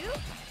here too?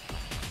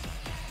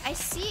 I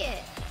see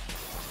it.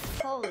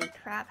 Holy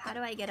crap, how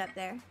do I get up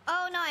there?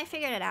 Oh no, I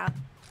figured it out.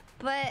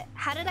 But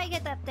how did I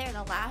get up there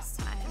the last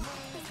time?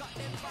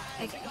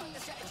 Okay.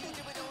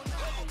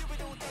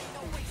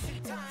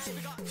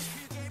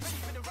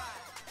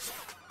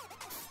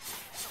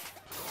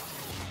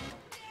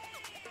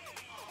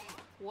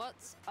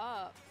 What's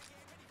up?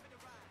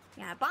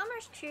 Yeah,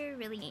 Bomber's Crew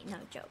really ain't no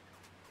joke.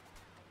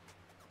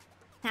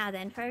 Now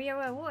then, for your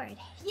reward.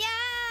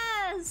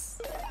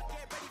 Yes!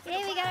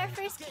 Yay, we got our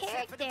first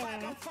character.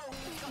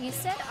 You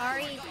said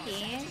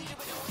REP?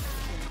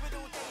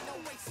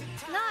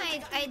 No,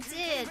 I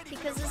did,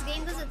 because this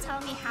game doesn't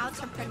tell me how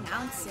to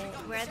pronounce it,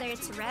 whether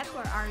it's rep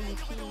or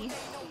REP.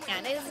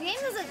 Yeah, this game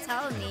doesn't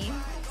tell me.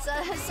 So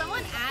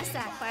someone asked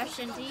that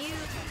question,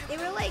 they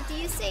were like, do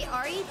you say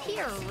REP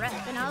or rep?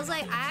 And I was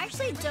like, I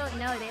actually don't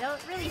know, they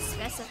don't really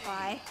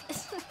specify.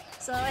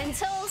 So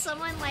until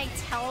someone like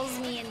tells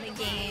me in the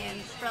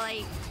game, or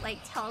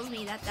like tells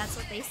me that that's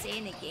what they say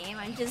in the game,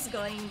 I'm just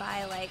going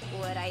by like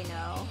what I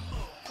know.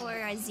 For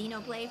a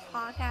Xenoblade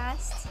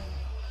podcast.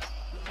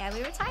 Yeah, we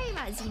were talking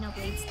about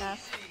Xenoblade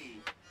stuff.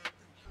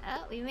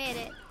 Oh, we made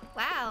it.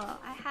 Wow,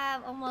 I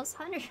have almost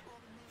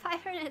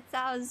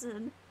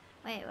 500,000.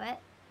 Wait,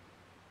 what?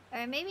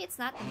 Or maybe it's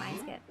not the mine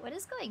skip. What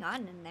is going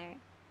on in there?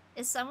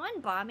 Is someone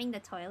bombing the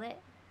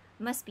toilet?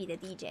 Must be the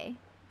DJ.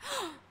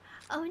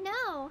 Oh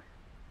no!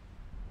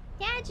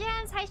 Yeah,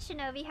 Jams. Hi,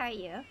 Shinobi. How are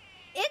you?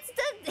 It's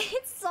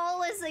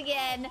Solus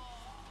again.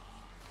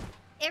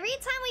 Every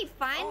time we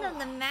find them,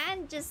 the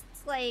man just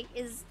like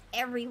is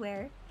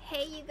everywhere.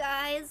 Hey, you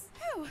guys.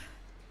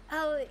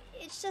 Oh,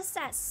 it's just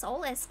that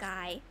Solus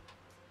guy.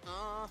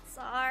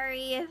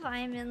 Sorry if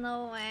I'm in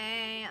the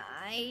way.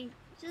 I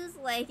just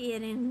like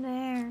it in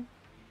there.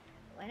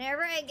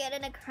 Whenever I get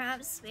in a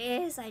cramped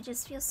space, I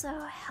just feel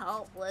so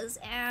helpless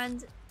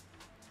and...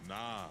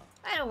 Nah.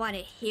 I don't want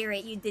to hear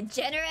it, you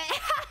degenerate.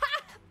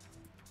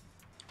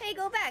 Hey,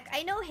 go back.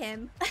 I know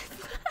him.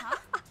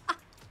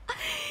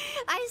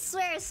 I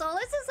swear,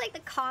 Solus is like the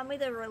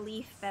comedy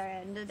relief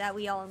friend that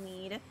we all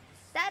need.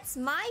 That's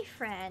my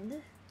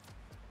friend.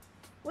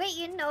 Wait,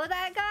 you know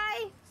that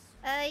guy?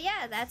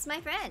 Yeah, that's my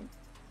friend.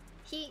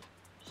 He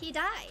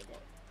died.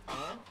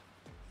 Huh?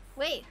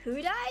 Wait,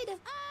 who died?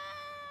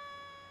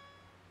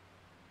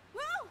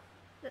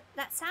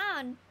 That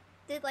sound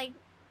did like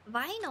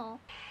vinyl.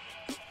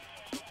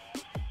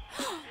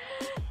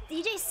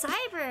 DJ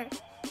Cyber.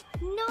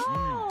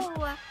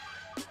 No!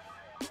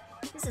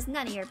 This is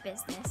none of your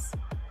business.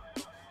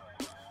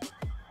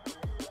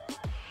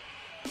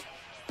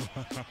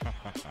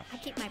 I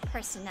keep my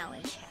personnel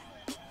in check,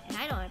 and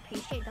I don't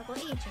appreciate double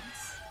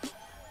agents.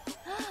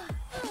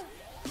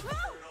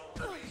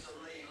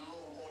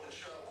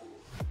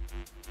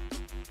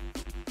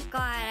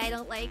 God, I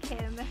don't like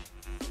him.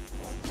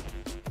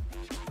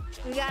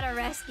 We gotta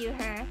rescue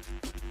her.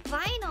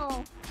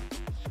 Vinyl!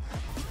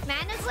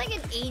 Man is like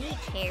an 80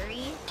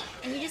 carry,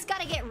 and you just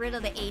gotta get rid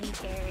of the 80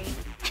 carry.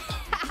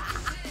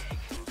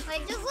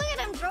 Like, just look at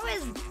him throw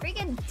his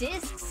freaking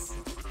discs.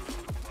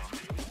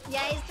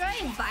 Yeah, he's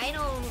throwing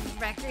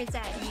vinyl records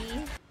at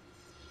me.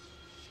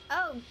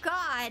 Oh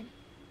god.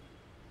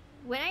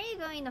 When are you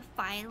going to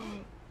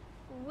finally...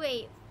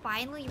 Wait,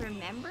 finally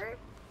remember?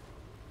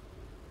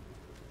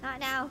 Not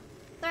now.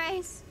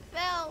 Thrice.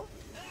 Bill.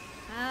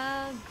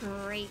 Oh,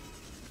 great.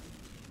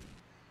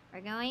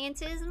 We're going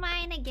into his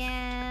mind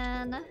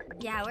again.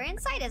 Yeah, we're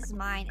inside his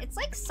mind. It's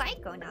like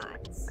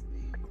Psychonauts.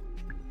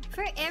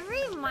 For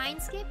every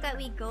mindscape that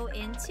we go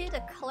into,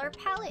 the color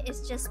palette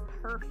is just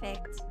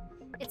perfect.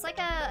 It's like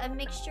a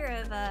mixture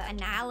of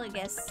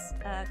analogous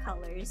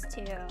colors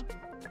too,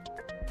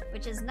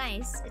 which is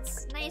nice.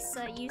 It's nice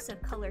use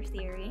of color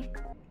theory.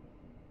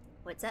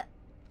 What's up?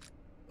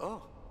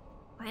 Oh.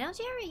 Why don't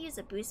you ever use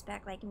a boost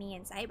pack like me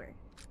and Cyber?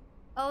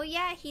 Oh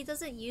yeah, he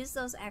doesn't use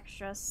those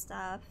extra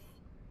stuff.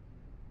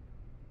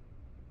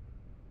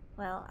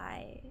 Well,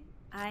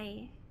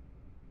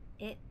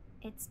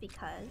 it's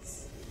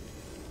because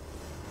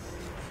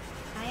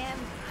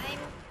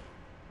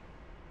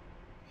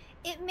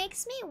it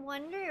makes me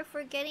wonder if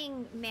we're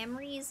getting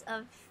memories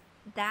of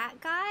that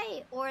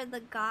guy or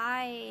the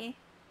guy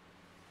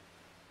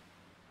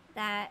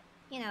that,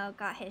 you know,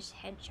 got his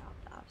head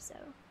chopped off, so.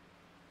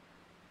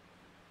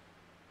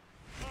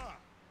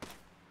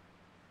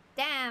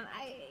 Damn,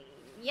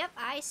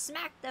 I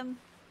smacked them.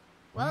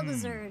 Well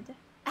deserved.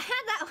 I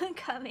had that one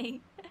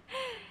coming.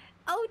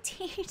 Oh,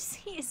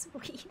 THC is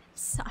weed. I'm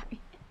sorry.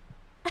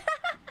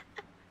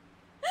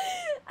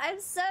 I'm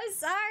so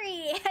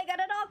sorry. I got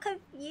it all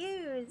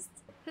confused.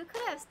 Who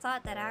could have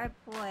thought that our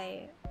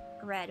boy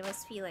Red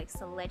was Felix,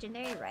 the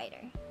legendary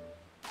writer?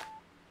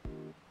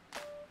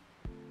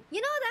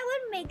 You know, that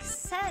would make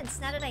sense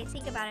now that I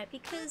think about it,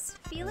 because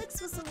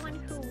Felix was the one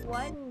who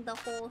won the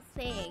whole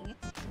thing.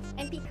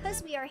 And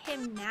because we are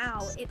him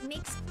now, it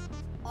makes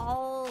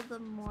all the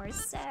more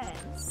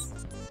sense.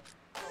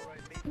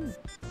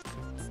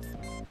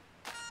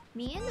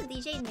 Me and the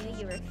DJ knew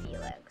you were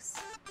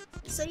Felix.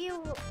 So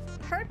you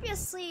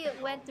purposely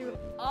went through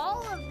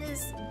all of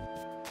this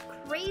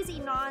crazy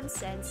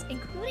nonsense,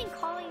 including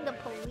calling the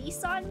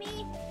police on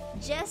me,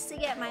 just to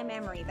get my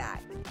memory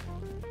back.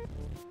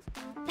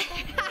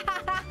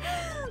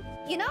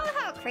 You know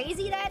how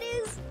crazy that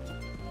is?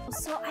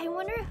 So I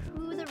wonder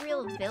who the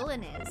real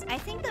villain is. I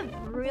think the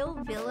real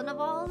villain of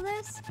all of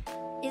this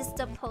is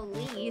the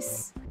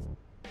police.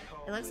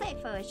 It looks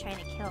like Foe is trying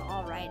to kill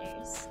all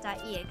writers.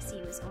 .exe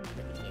was only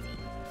the beginning.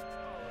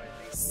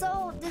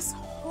 So this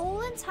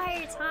whole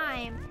entire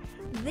time,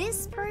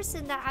 this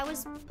person that I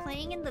was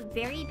playing in the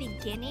very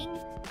beginning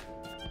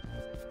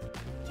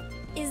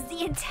is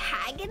the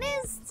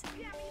antagonist?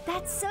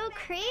 That's so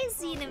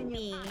crazy to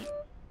me.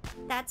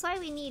 That's why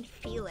we need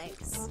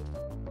Felix.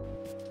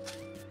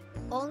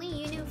 Only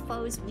you knew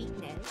Foe's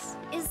weakness.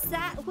 Is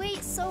that...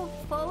 Wait, so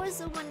Foe is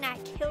the one that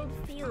killed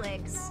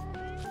Felix.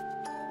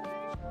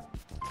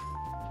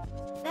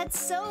 That's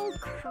so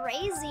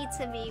crazy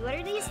to me. What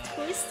are these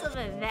twists of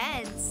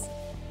events?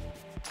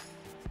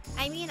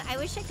 I mean, I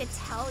wish I could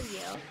tell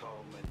you.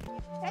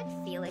 That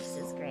Felix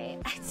is great.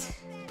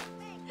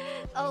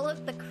 Oh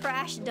look, the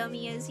crash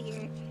dummy is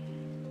here.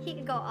 He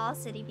could go all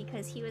city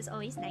because he was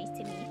always nice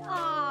to me.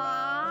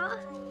 Aww.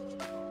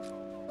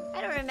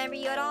 I don't remember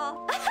you at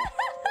all.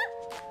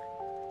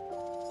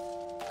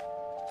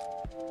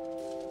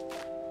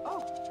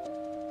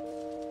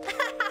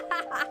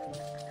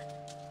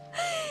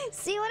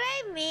 See what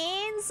I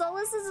mean?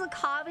 Solus is a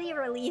comedy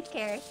relief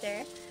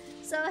character.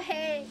 So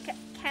hey,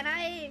 can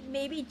I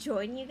maybe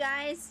join you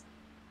guys?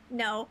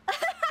 No.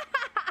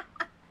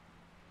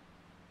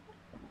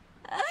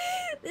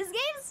 This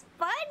game's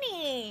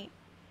funny.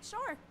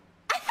 Sure.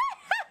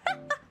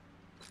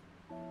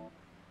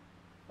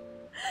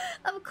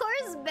 Of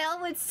course Belle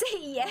would say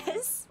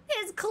yes.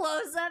 His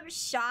close-up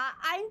shot.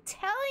 I'm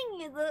telling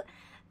you,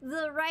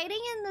 the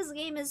writing in this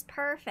game is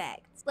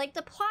perfect. Like,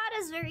 the plot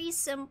is very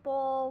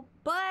simple,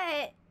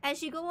 but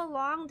as you go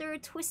along, there are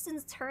twists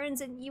and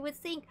turns, and you would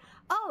think,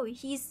 oh,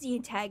 he's the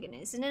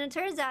antagonist. And then it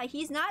turns out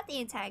he's not the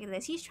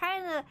antagonist. He's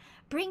trying to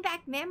bring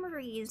back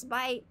memories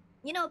by,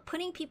 you know,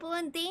 putting people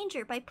in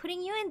danger, by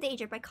putting you in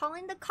danger, by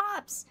calling the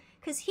cops.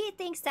 Because he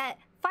thinks that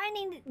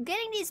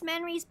getting these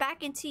memories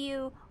back into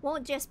you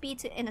won't just be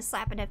in a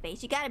slap in the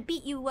face. You gotta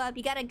beat you up,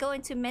 you gotta go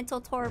into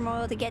mental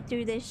turmoil to get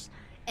through this.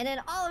 And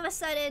then all of a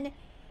sudden,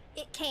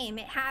 it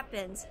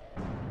happened.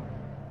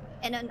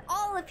 And then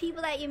all the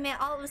people that you met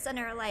all of a sudden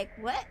are like,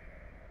 what?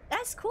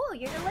 That's cool.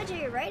 You're the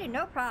legendary writer.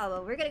 No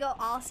problem. We're gonna go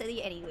all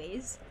city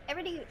anyways.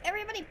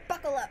 Everybody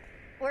buckle up.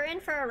 We're in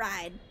for a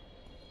ride.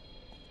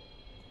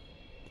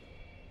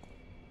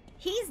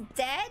 He's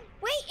dead?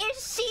 Wait,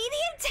 is she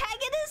the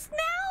antagonist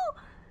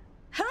now?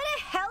 Who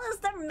the hell is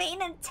the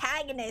main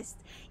antagonist?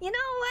 You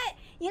know what?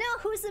 You know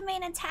who's the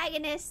main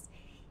antagonist?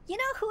 You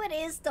know who it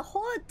is? The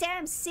whole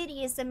damn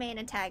city is the main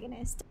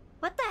antagonist.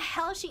 What the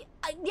hell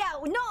yeah,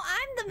 no,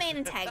 I'm the main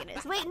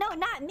antagonist. Wait, no,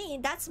 not me.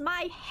 That's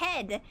my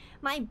head.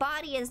 My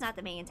body is not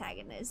the main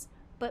antagonist.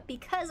 But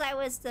because I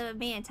was the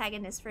main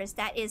antagonist first,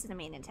 that is the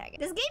main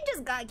antagonist. This game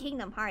just got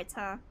Kingdom Hearts,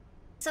 huh?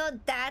 So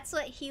that's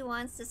what he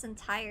wants this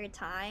entire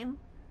time?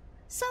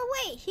 So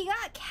wait, he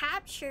got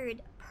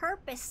captured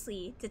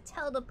purposely to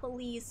tell the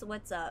police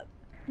what's up.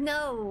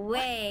 No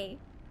way.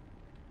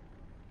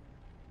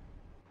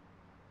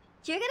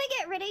 You're gonna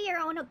get rid of your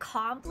own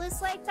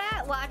accomplice like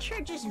that? Watch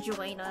her just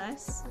join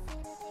us.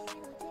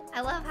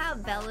 I love how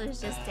Bella's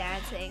just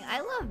dancing.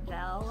 I love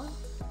Belle.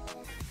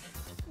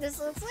 This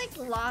looks like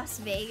Las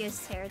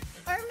Vegas territory.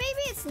 Or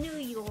maybe it's New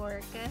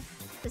York.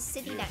 The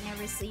city that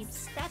never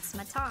sleeps. That's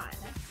Matan.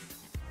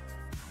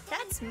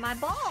 That's my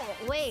ball.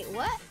 Wait,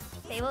 what?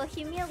 They will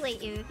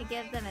humiliate you if you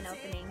give them an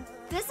opening.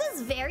 This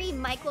is very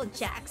Michael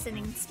Jackson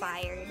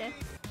inspired.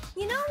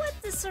 You know what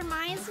this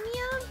reminds me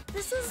of?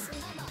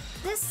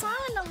 This song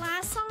and the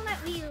last song that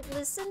we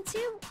listened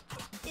to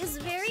is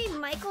very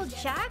Michael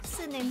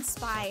Jackson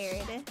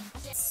inspired.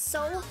 It's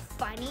so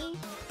funny.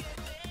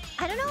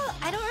 I don't know,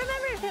 I don't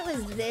remember if it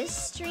was this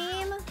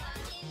stream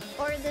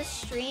or the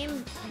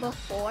stream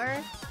before,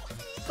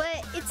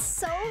 but it's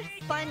so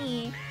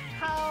funny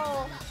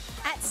how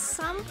at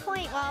some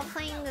point while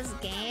playing this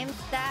game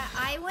that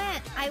I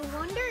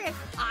wonder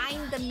if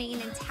I'm the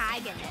main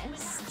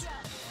antagonist.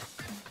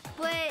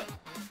 But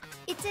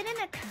it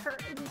didn't occur.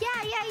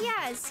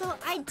 Yeah. So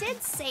I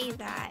did say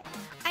that.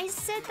 I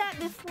said that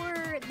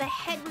before the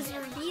head was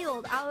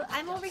revealed.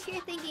 I'm over here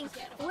thinking,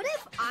 what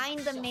if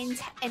I'm the main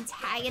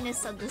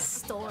antagonist of the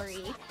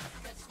story?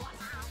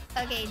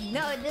 Okay,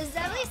 no, this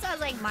definitely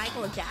sounds like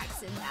Michael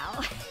Jackson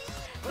now.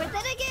 But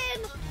then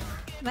again,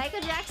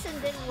 Michael Jackson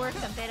did work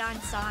a bit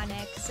on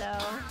Sonic, so...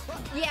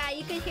 Yeah,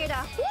 you could hear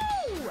the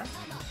woo!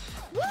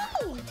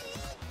 Woo!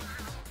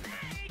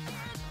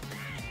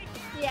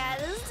 Yeah,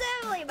 this is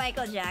definitely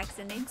Michael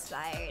Jackson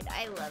inspired.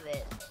 I love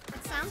it.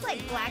 It sounds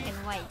like Black and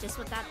White, just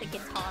without the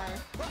guitar.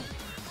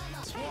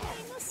 Let's try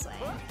it this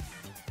way.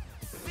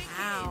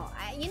 Wow.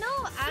 You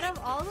know, out of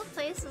all the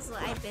places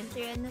that I've been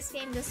through in this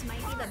game, this might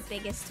be the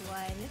biggest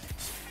one.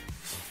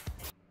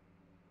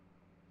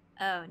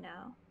 Oh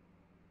no.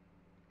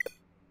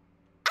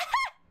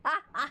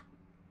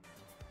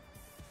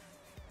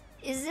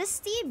 Is this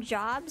Steve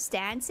Jobs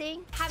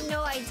dancing? I have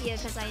no idea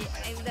because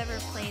I've never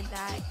played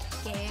that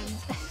game.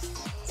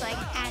 So I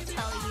can't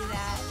tell you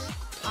that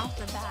off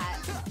the bat,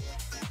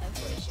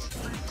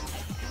 unfortunately.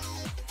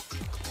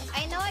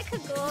 I know I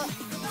could go to a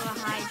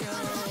hydro,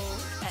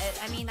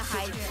 a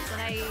hydrant, but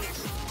I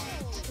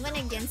went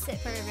against it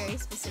for a very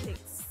specific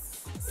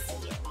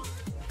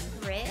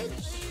bridge?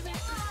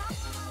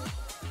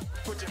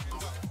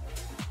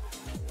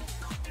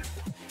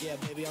 Yeah,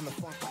 baby on the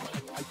funk.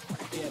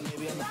 Yeah,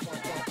 baby on the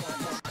funk.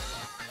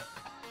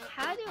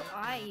 How do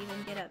I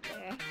even get up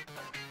there?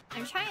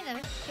 I'm trying to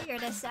figure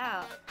this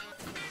out.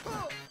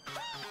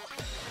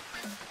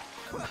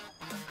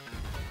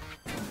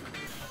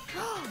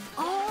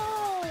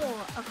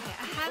 Oh! Okay,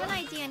 I have an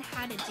idea on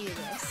how to do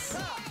this.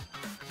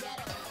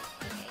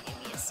 Okay, give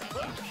me a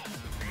second.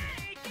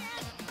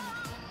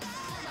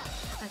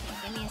 Okay,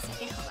 give me a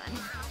second, hold on.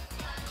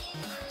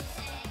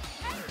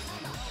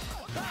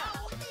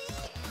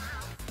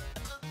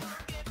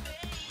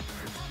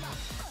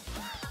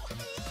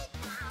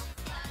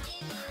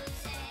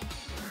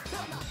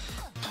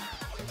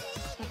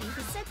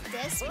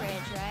 This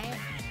bridge, right?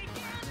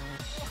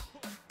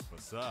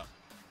 What's up?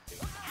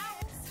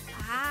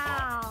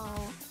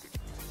 Wow.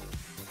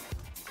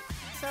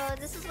 So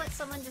this is what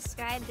someone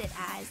described it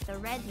as, the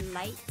red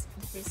light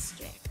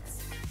district.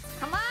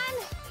 Come on!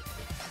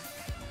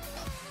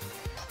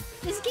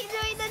 Just keep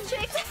doing the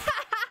trick!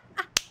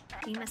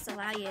 We must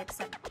allow you to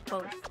accept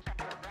both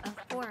a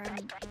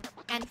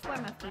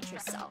form of future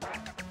self.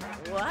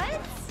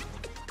 What?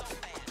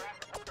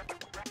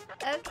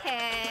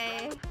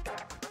 Okay.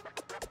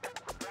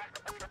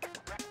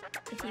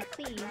 If you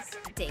please,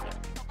 dig it.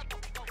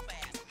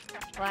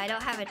 Well, I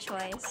don't have a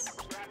choice.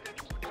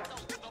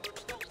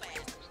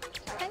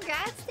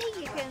 Congrats, thank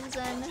you,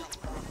 Crimson.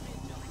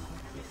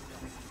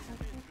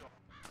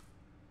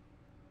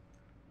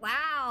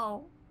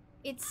 Wow.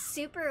 It's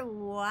super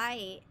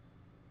white.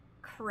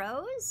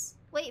 Crows?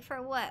 Wait,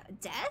 for what?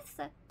 Death?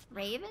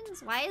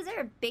 Ravens? Why is there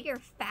a bigger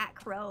fat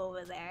crow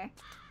over there?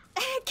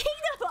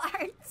 Kingdom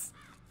Hearts!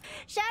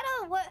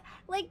 Shadow, what?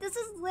 Like, this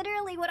is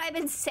literally what I've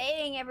been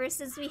saying ever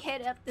since we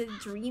hit up the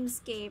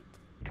dreamscape.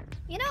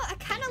 You know, I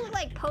kind of look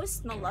like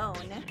Post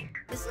Malone.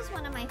 This is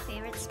one of my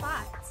favorite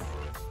spots.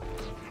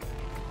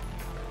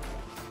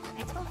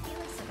 I told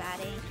Felix about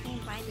it and he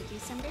came by to do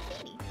some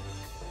graffiti.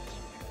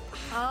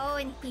 Oh,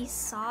 and he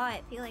saw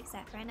it. Felix,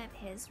 that friend of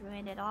his,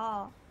 ruined it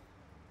all.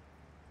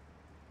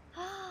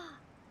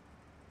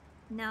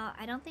 No,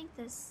 I don't think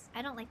this...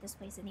 I don't like this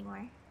place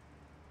anymore.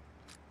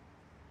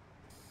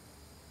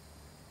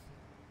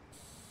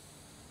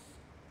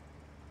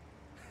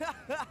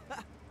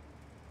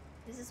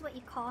 This is what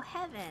you call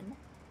heaven.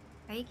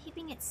 Are you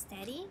keeping it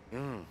steady?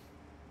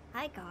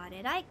 I got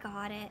it, I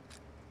got it.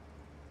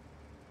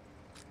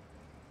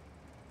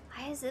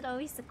 Why is it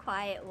always the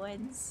quiet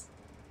ones?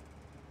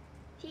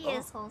 He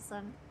is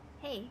wholesome.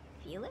 Hey,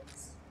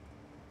 Felix?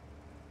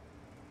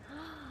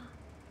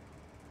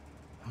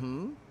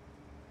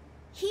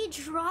 He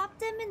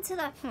dropped him into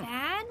the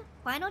fan?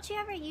 Why don't you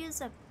ever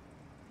use a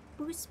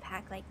boost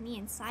pack like me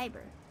in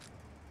Cyber?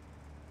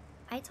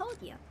 I told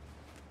you.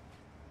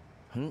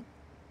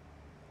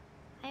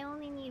 I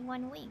only need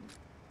one wing.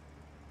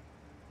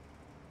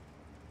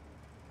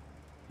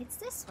 It's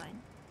this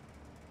one.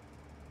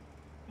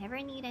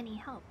 Never need any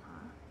help,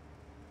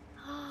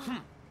 huh?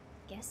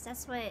 Guess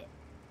that's why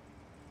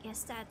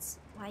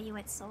you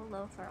went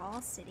solo for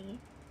All City.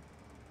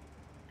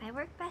 I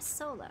work best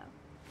solo.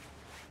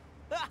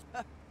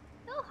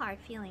 No hard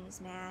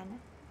feelings, man.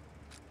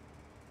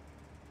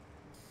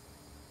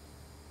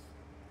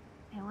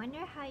 I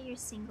wonder how your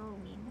single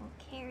wing will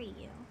carry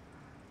you.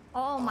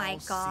 Oh my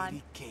god.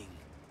 City King.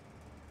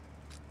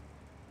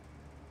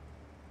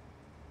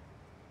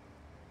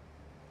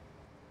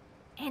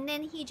 And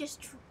then he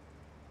just...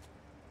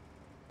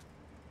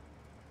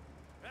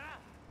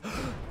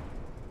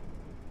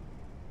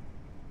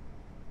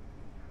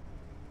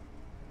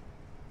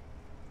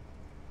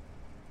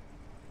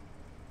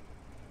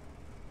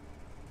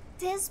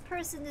 This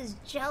person is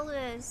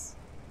jealous.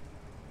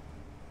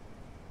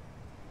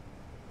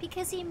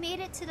 Because he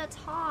made it to the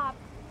top.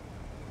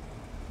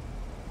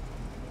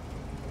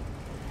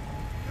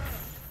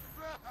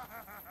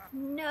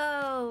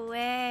 No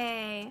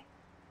way.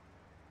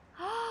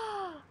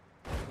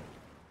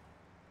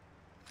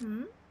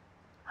 Who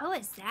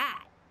is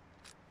that?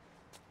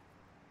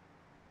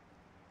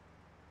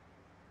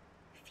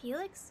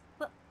 Felix?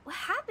 What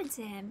happened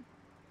to him?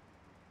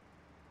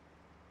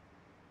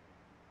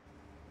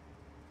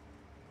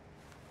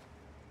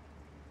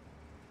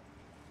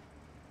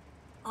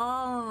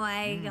 Oh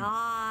my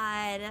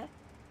god.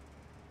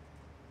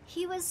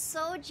 He was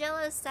so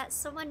jealous that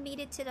someone made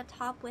it to the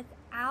top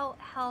without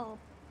help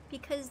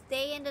because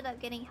they ended up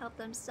getting help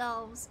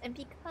themselves, and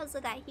because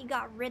of that he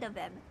got rid of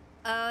him.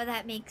 Oh,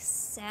 that makes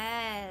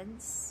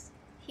sense.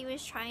 He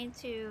was trying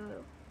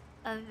to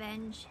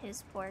avenge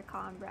his poor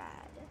comrade.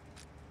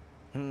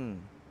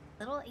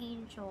 Little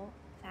angel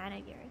fan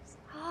of yours.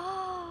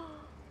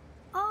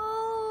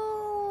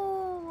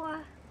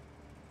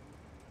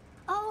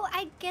 Oh,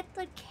 I get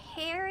the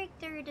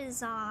character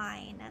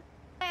design.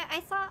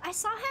 I thought I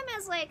saw him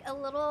as like a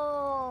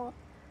little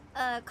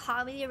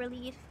comedy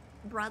relief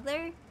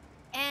brother,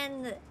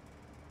 and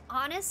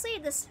honestly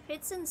this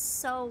fits in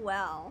so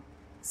well.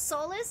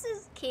 Solus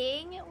is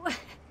king.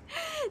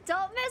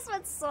 Don't mess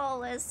with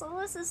Solus.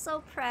 Solus is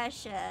so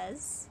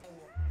precious.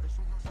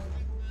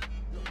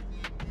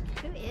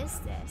 Who is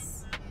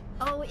this?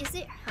 Oh, is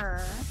it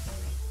her?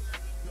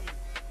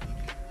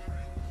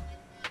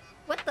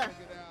 What the?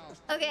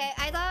 Okay,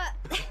 I thought...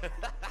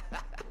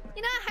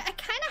 You know, I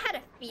kind of had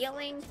a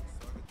feeling.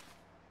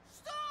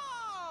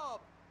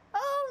 Stop!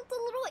 Oh, the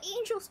little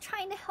angel's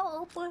trying to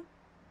help.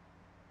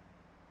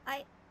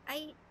 I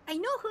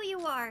know who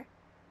you are.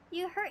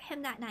 You hurt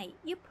him that night.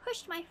 You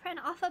pushed my friend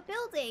off a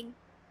building.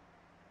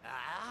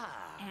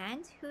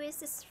 And who is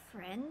this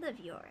friend of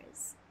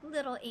yours,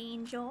 little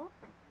angel?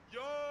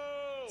 Yo!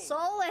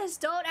 Solus,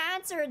 don't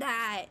answer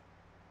that.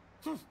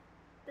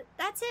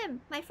 That's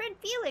him, my friend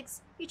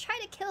Felix. You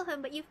tried to kill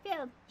him, but you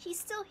failed. He's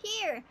still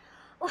here.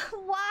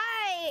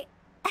 Why?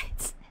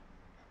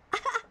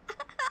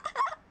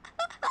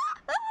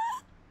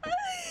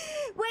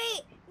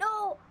 Wait,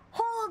 no,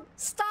 hold,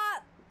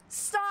 stop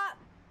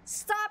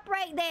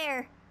right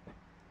there.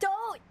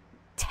 Don't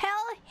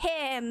tell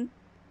him.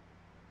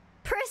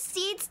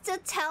 Proceeds to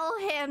tell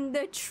him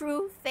the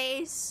true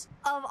face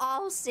of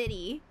All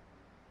City.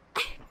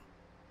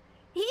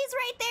 He's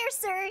right there,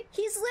 sir.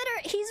 He's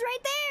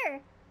right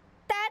there.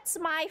 That's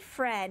my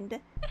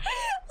friend.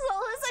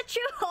 Solus a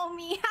true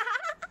homie.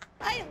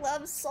 I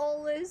love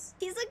Solus.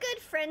 He's a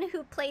good friend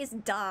who plays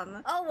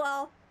dumb. Oh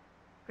well.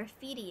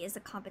 Graffiti is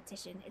a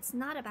competition. It's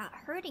not about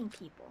hurting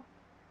people.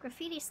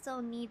 Graffiti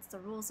still needs the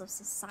rules of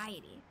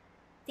society.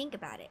 Think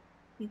about it.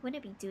 We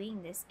wouldn't be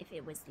doing this if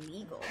it was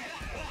legal.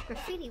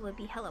 Graffiti would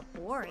be hella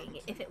boring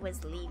if it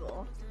was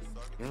legal.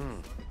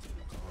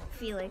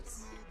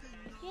 Felix,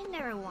 you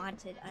never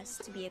wanted us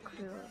to be a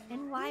crew,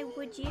 and why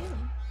would you?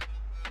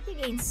 You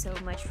gained so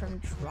much from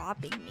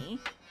dropping me.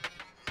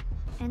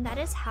 And that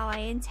is how I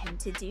intend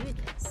to do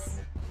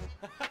this.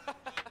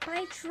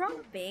 By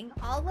dropping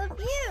all of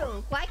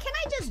you! Why can't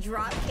I just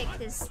drop kick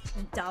this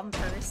dumb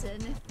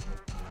person?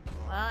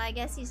 Well, I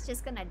guess he's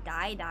just gonna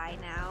die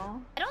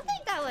now. I don't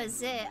think that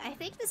was it. I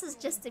think this is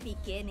just the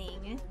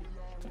beginning.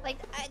 Like,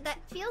 that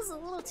feels a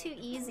little too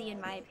easy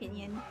in my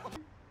opinion.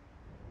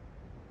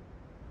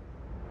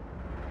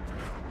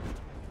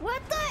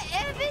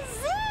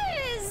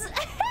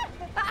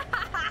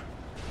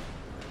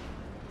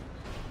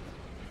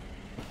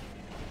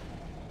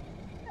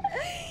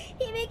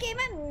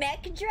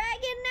 Mech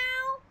Dragon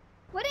now?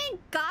 What in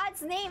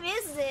God's name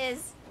is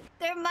this?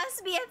 There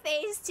must be a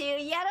phase 2.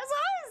 Yeah, that's what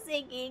I was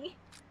thinking.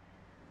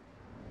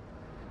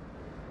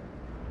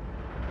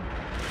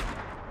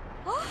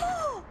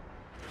 Oh!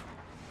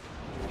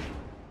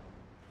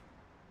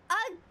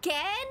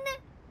 Again?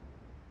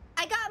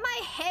 I got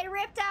my head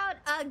ripped out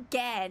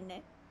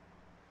again.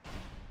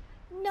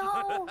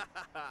 No.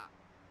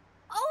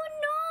 Oh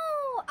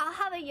no! I'll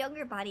have a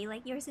younger body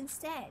like yours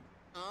instead.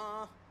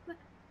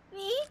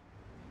 Me?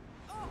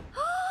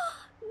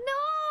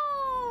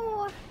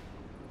 No!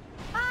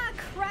 Ah,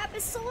 crap.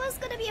 Is Sola's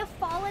gonna be a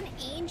fallen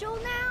angel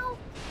now?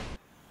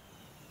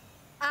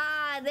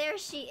 Ah, there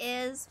she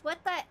is.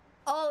 What the...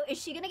 Oh, is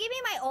she gonna give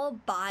me my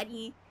old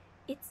body?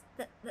 It's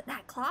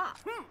that claw.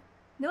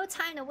 No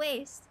time to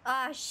waste.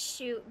 Ah,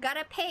 shoot.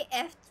 Gotta pay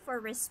F for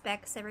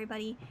respects,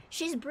 everybody.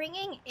 She's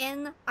bringing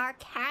in our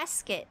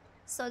casket.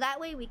 So that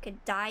way we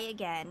could die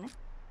again.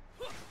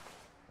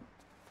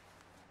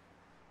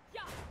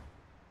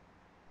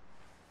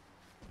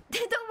 The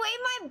way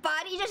my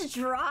body just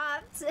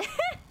dropped.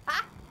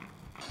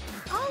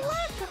 Oh,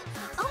 look!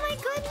 Oh my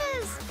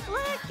goodness!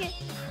 Look!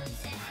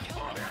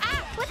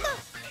 Ah! What the...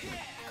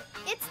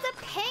 It's the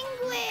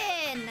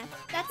penguin!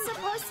 That's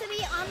supposed to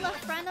be on the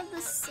front of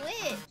the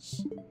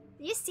Switch. Do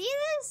you see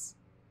this?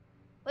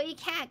 Well, you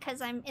can't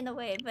because I'm in the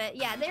way, but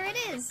yeah, there it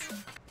is.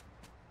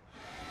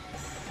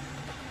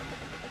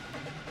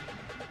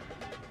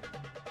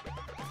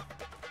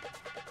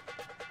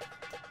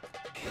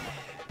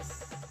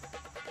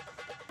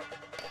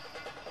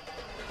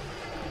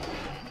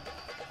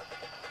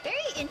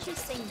 Very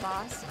interesting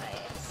boss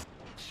fight.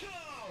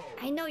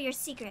 I know your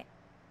secret.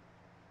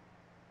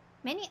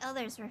 Many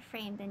others were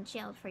framed and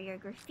jailed for your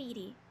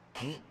graffiti.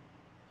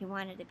 You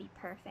wanted to be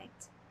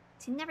perfect,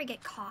 to never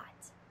get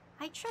caught.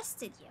 I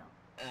trusted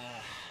you.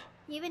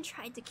 You even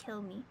tried to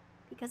kill me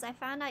because I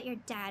found out your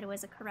dad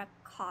was a corrupt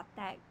cop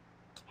that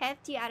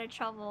kept you out of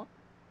trouble.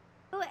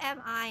 Who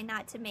am I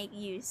not to make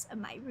use of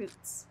my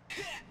roots?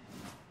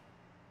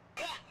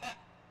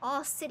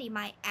 All city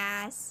my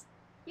ass.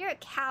 You're a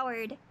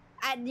coward.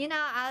 You know,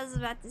 I was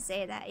about to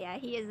say that. Yeah,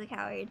 he is a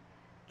coward.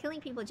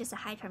 Killing people just to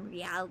hide from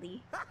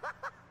reality.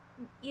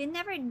 You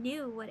never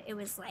knew what it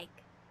was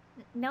like.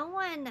 No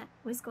one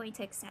was going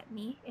to accept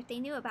me if they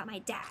knew about my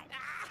dad.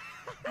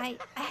 I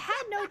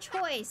had no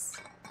choice.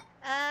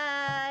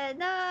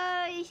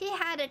 No, he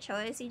had a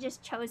choice. He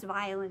just chose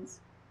violence.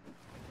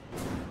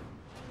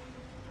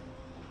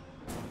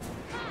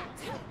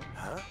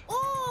 Huh?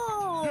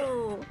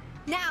 Oh!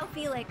 Now,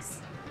 Felix.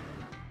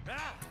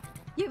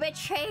 You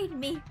betrayed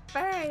me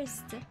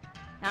first.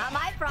 Not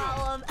my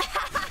problem.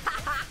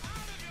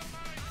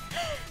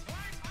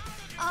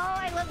 Oh,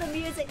 I love the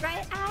music.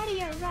 Right out of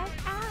your, right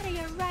out of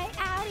your, right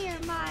out of your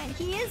mind.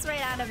 He is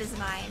right out of his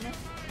mind.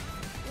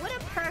 What a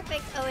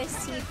perfect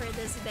OST for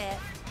this bit.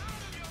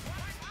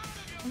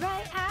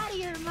 Right out of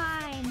your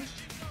mind.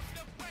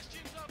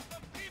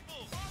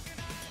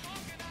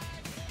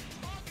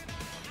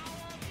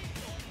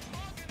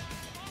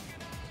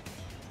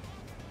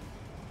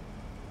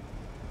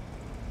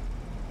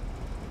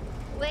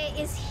 Wait,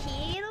 is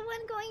he the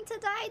one going to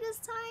die this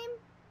time?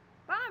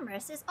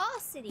 Bombers is all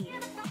city.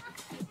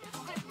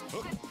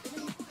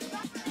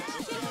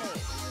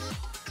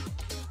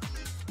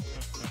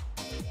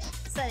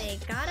 So they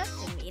got up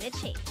and made a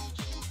change.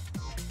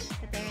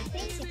 But there are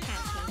things you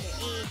can't change: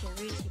 your age, your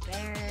roots, your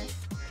bearer.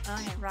 Oh,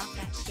 and rock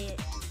that shit.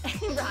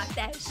 Rock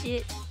that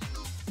shit.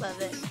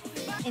 Love it.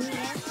 In the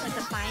end, what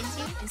defines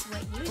you is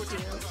what you do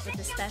with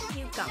the stuff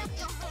you got.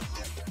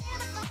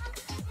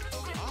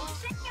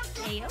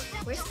 Hey yo,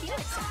 where's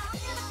Felix at?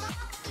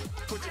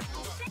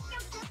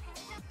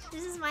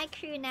 This is my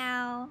crew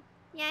now.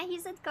 Yeah,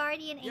 he's a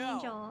guardian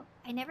angel.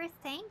 I never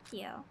thanked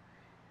you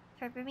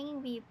for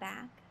bringing me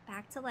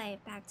back to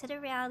life, back to the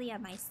reality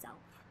of myself.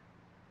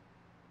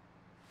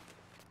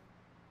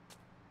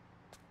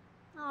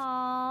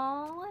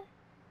 Aww.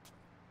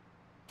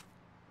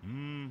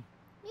 You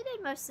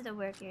did most of the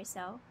work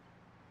yourself.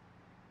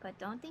 But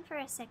don't think for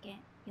a second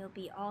you'll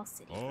be all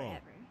city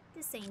forever.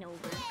 This ain't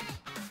over.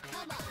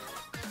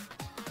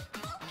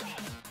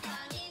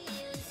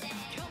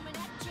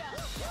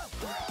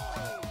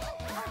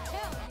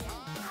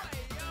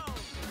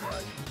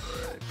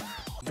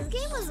 This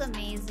game was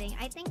amazing.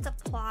 I think the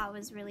plot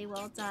was really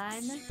well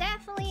done.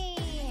 Definitely,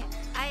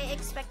 I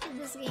expected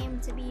this game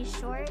to be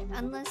short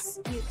unless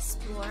you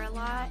explore a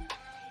lot.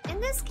 In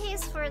this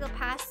case, for the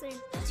past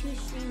 2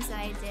 streams that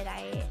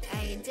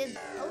I did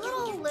a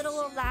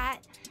little of that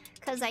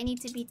because I need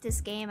to beat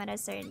this game at a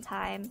certain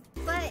time.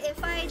 But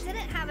if I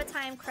didn't have a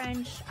time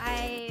crunch,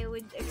 I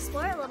would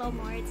explore a little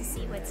more to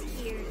see what's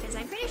here because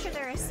I'm pretty sure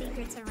there are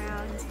secrets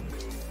around.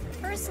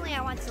 Personally,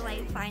 I want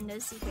to find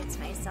those secrets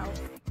myself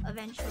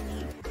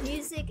eventually.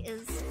 Music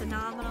is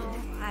phenomenal.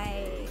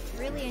 I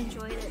really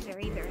enjoyed it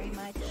very, very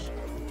much.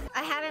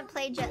 I haven't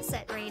played Jet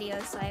Set Radio,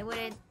 so I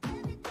wouldn't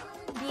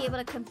be able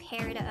to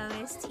compare to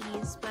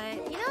OSTs,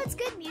 but you know, it's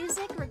good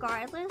music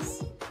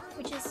regardless,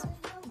 which is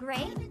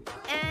great.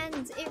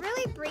 And it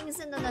really brings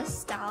in the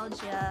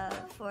nostalgia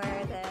for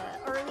the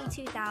early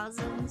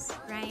 2000s,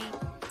 right?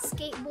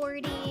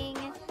 Skateboarding,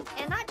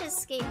 and not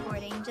just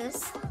skateboarding,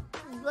 just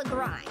the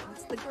grind.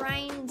 The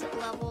grind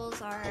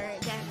levels are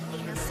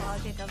definitely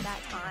nostalgic of that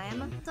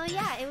time. So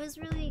yeah, it was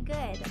really good.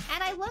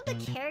 And I love the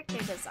character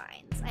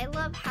designs. I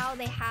love how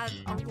they have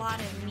a lot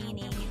of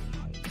meaning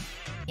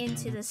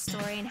into the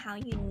story and how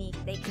unique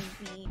they can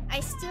be. I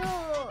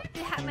still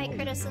have my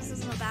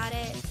criticisms about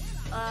it.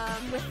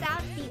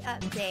 Without the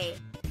update,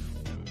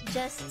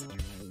 just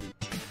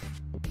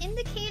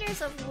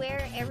indicators of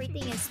where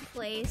everything is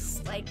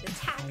placed, like the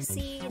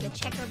taxi, the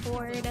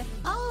checkerboard.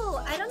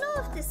 Oh, I don't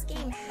know if this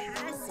game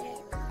has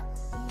it.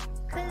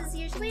 Because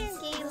usually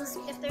in games,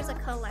 if there's a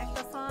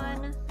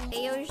collectathon,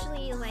 they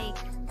usually like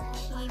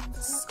keep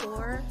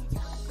score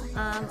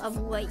of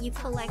what you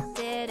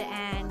collected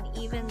and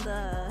even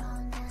the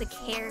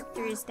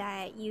characters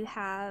that you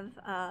have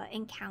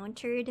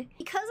encountered.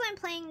 Because I'm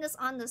playing this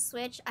on the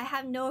Switch, I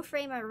have no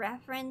frame of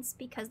reference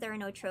because there are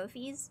no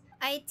trophies.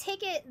 I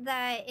take it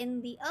that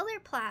in the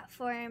other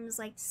platforms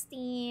like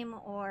Steam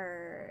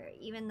or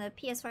even the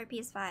PS4,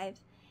 PS5,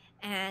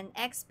 and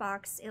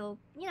Xbox, it'll,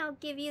 you know,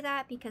 give you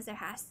that because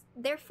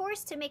they're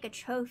forced to make a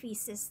trophy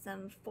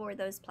system for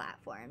those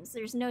platforms.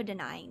 There's no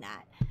denying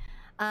that.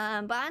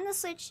 But on the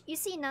Switch, you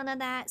see none of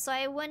that, so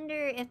I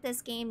wonder if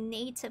this game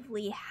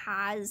natively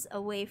has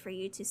a way for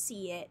you to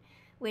see it,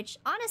 which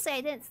honestly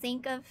I didn't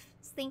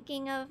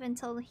thinking of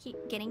until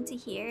getting to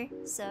here.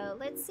 So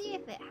let's see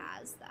if it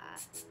has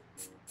that.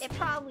 It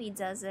probably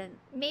doesn't.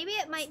 Maybe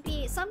it might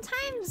be.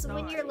 Sometimes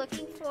when you're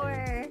looking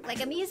for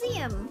like a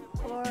museum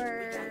or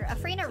a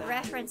frame of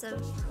reference of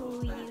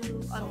who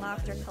you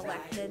unlocked or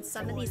collected,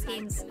 some of these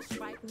games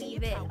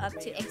leave it up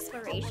to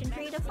exploration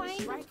for you to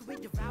find.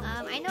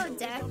 I know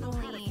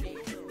definitely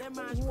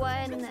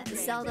one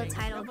Zelda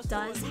title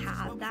does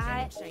have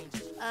that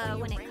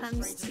when it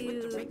comes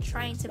to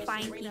trying to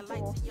find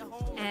people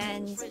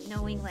and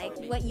knowing like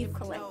what you've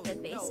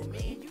collected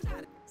basically.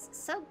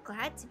 So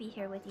glad to be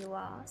here with you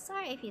all.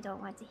 Sorry if you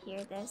don't want to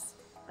hear this,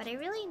 but I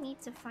really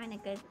need to find a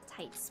good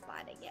tight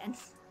spot again.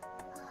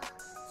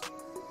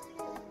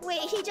 Wait,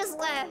 he just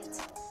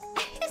left.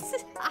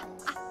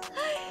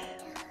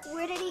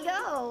 Where did he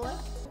go?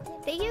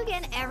 Thank you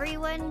again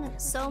everyone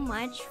so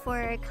much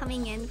for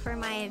coming in for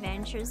my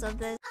adventures of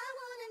this.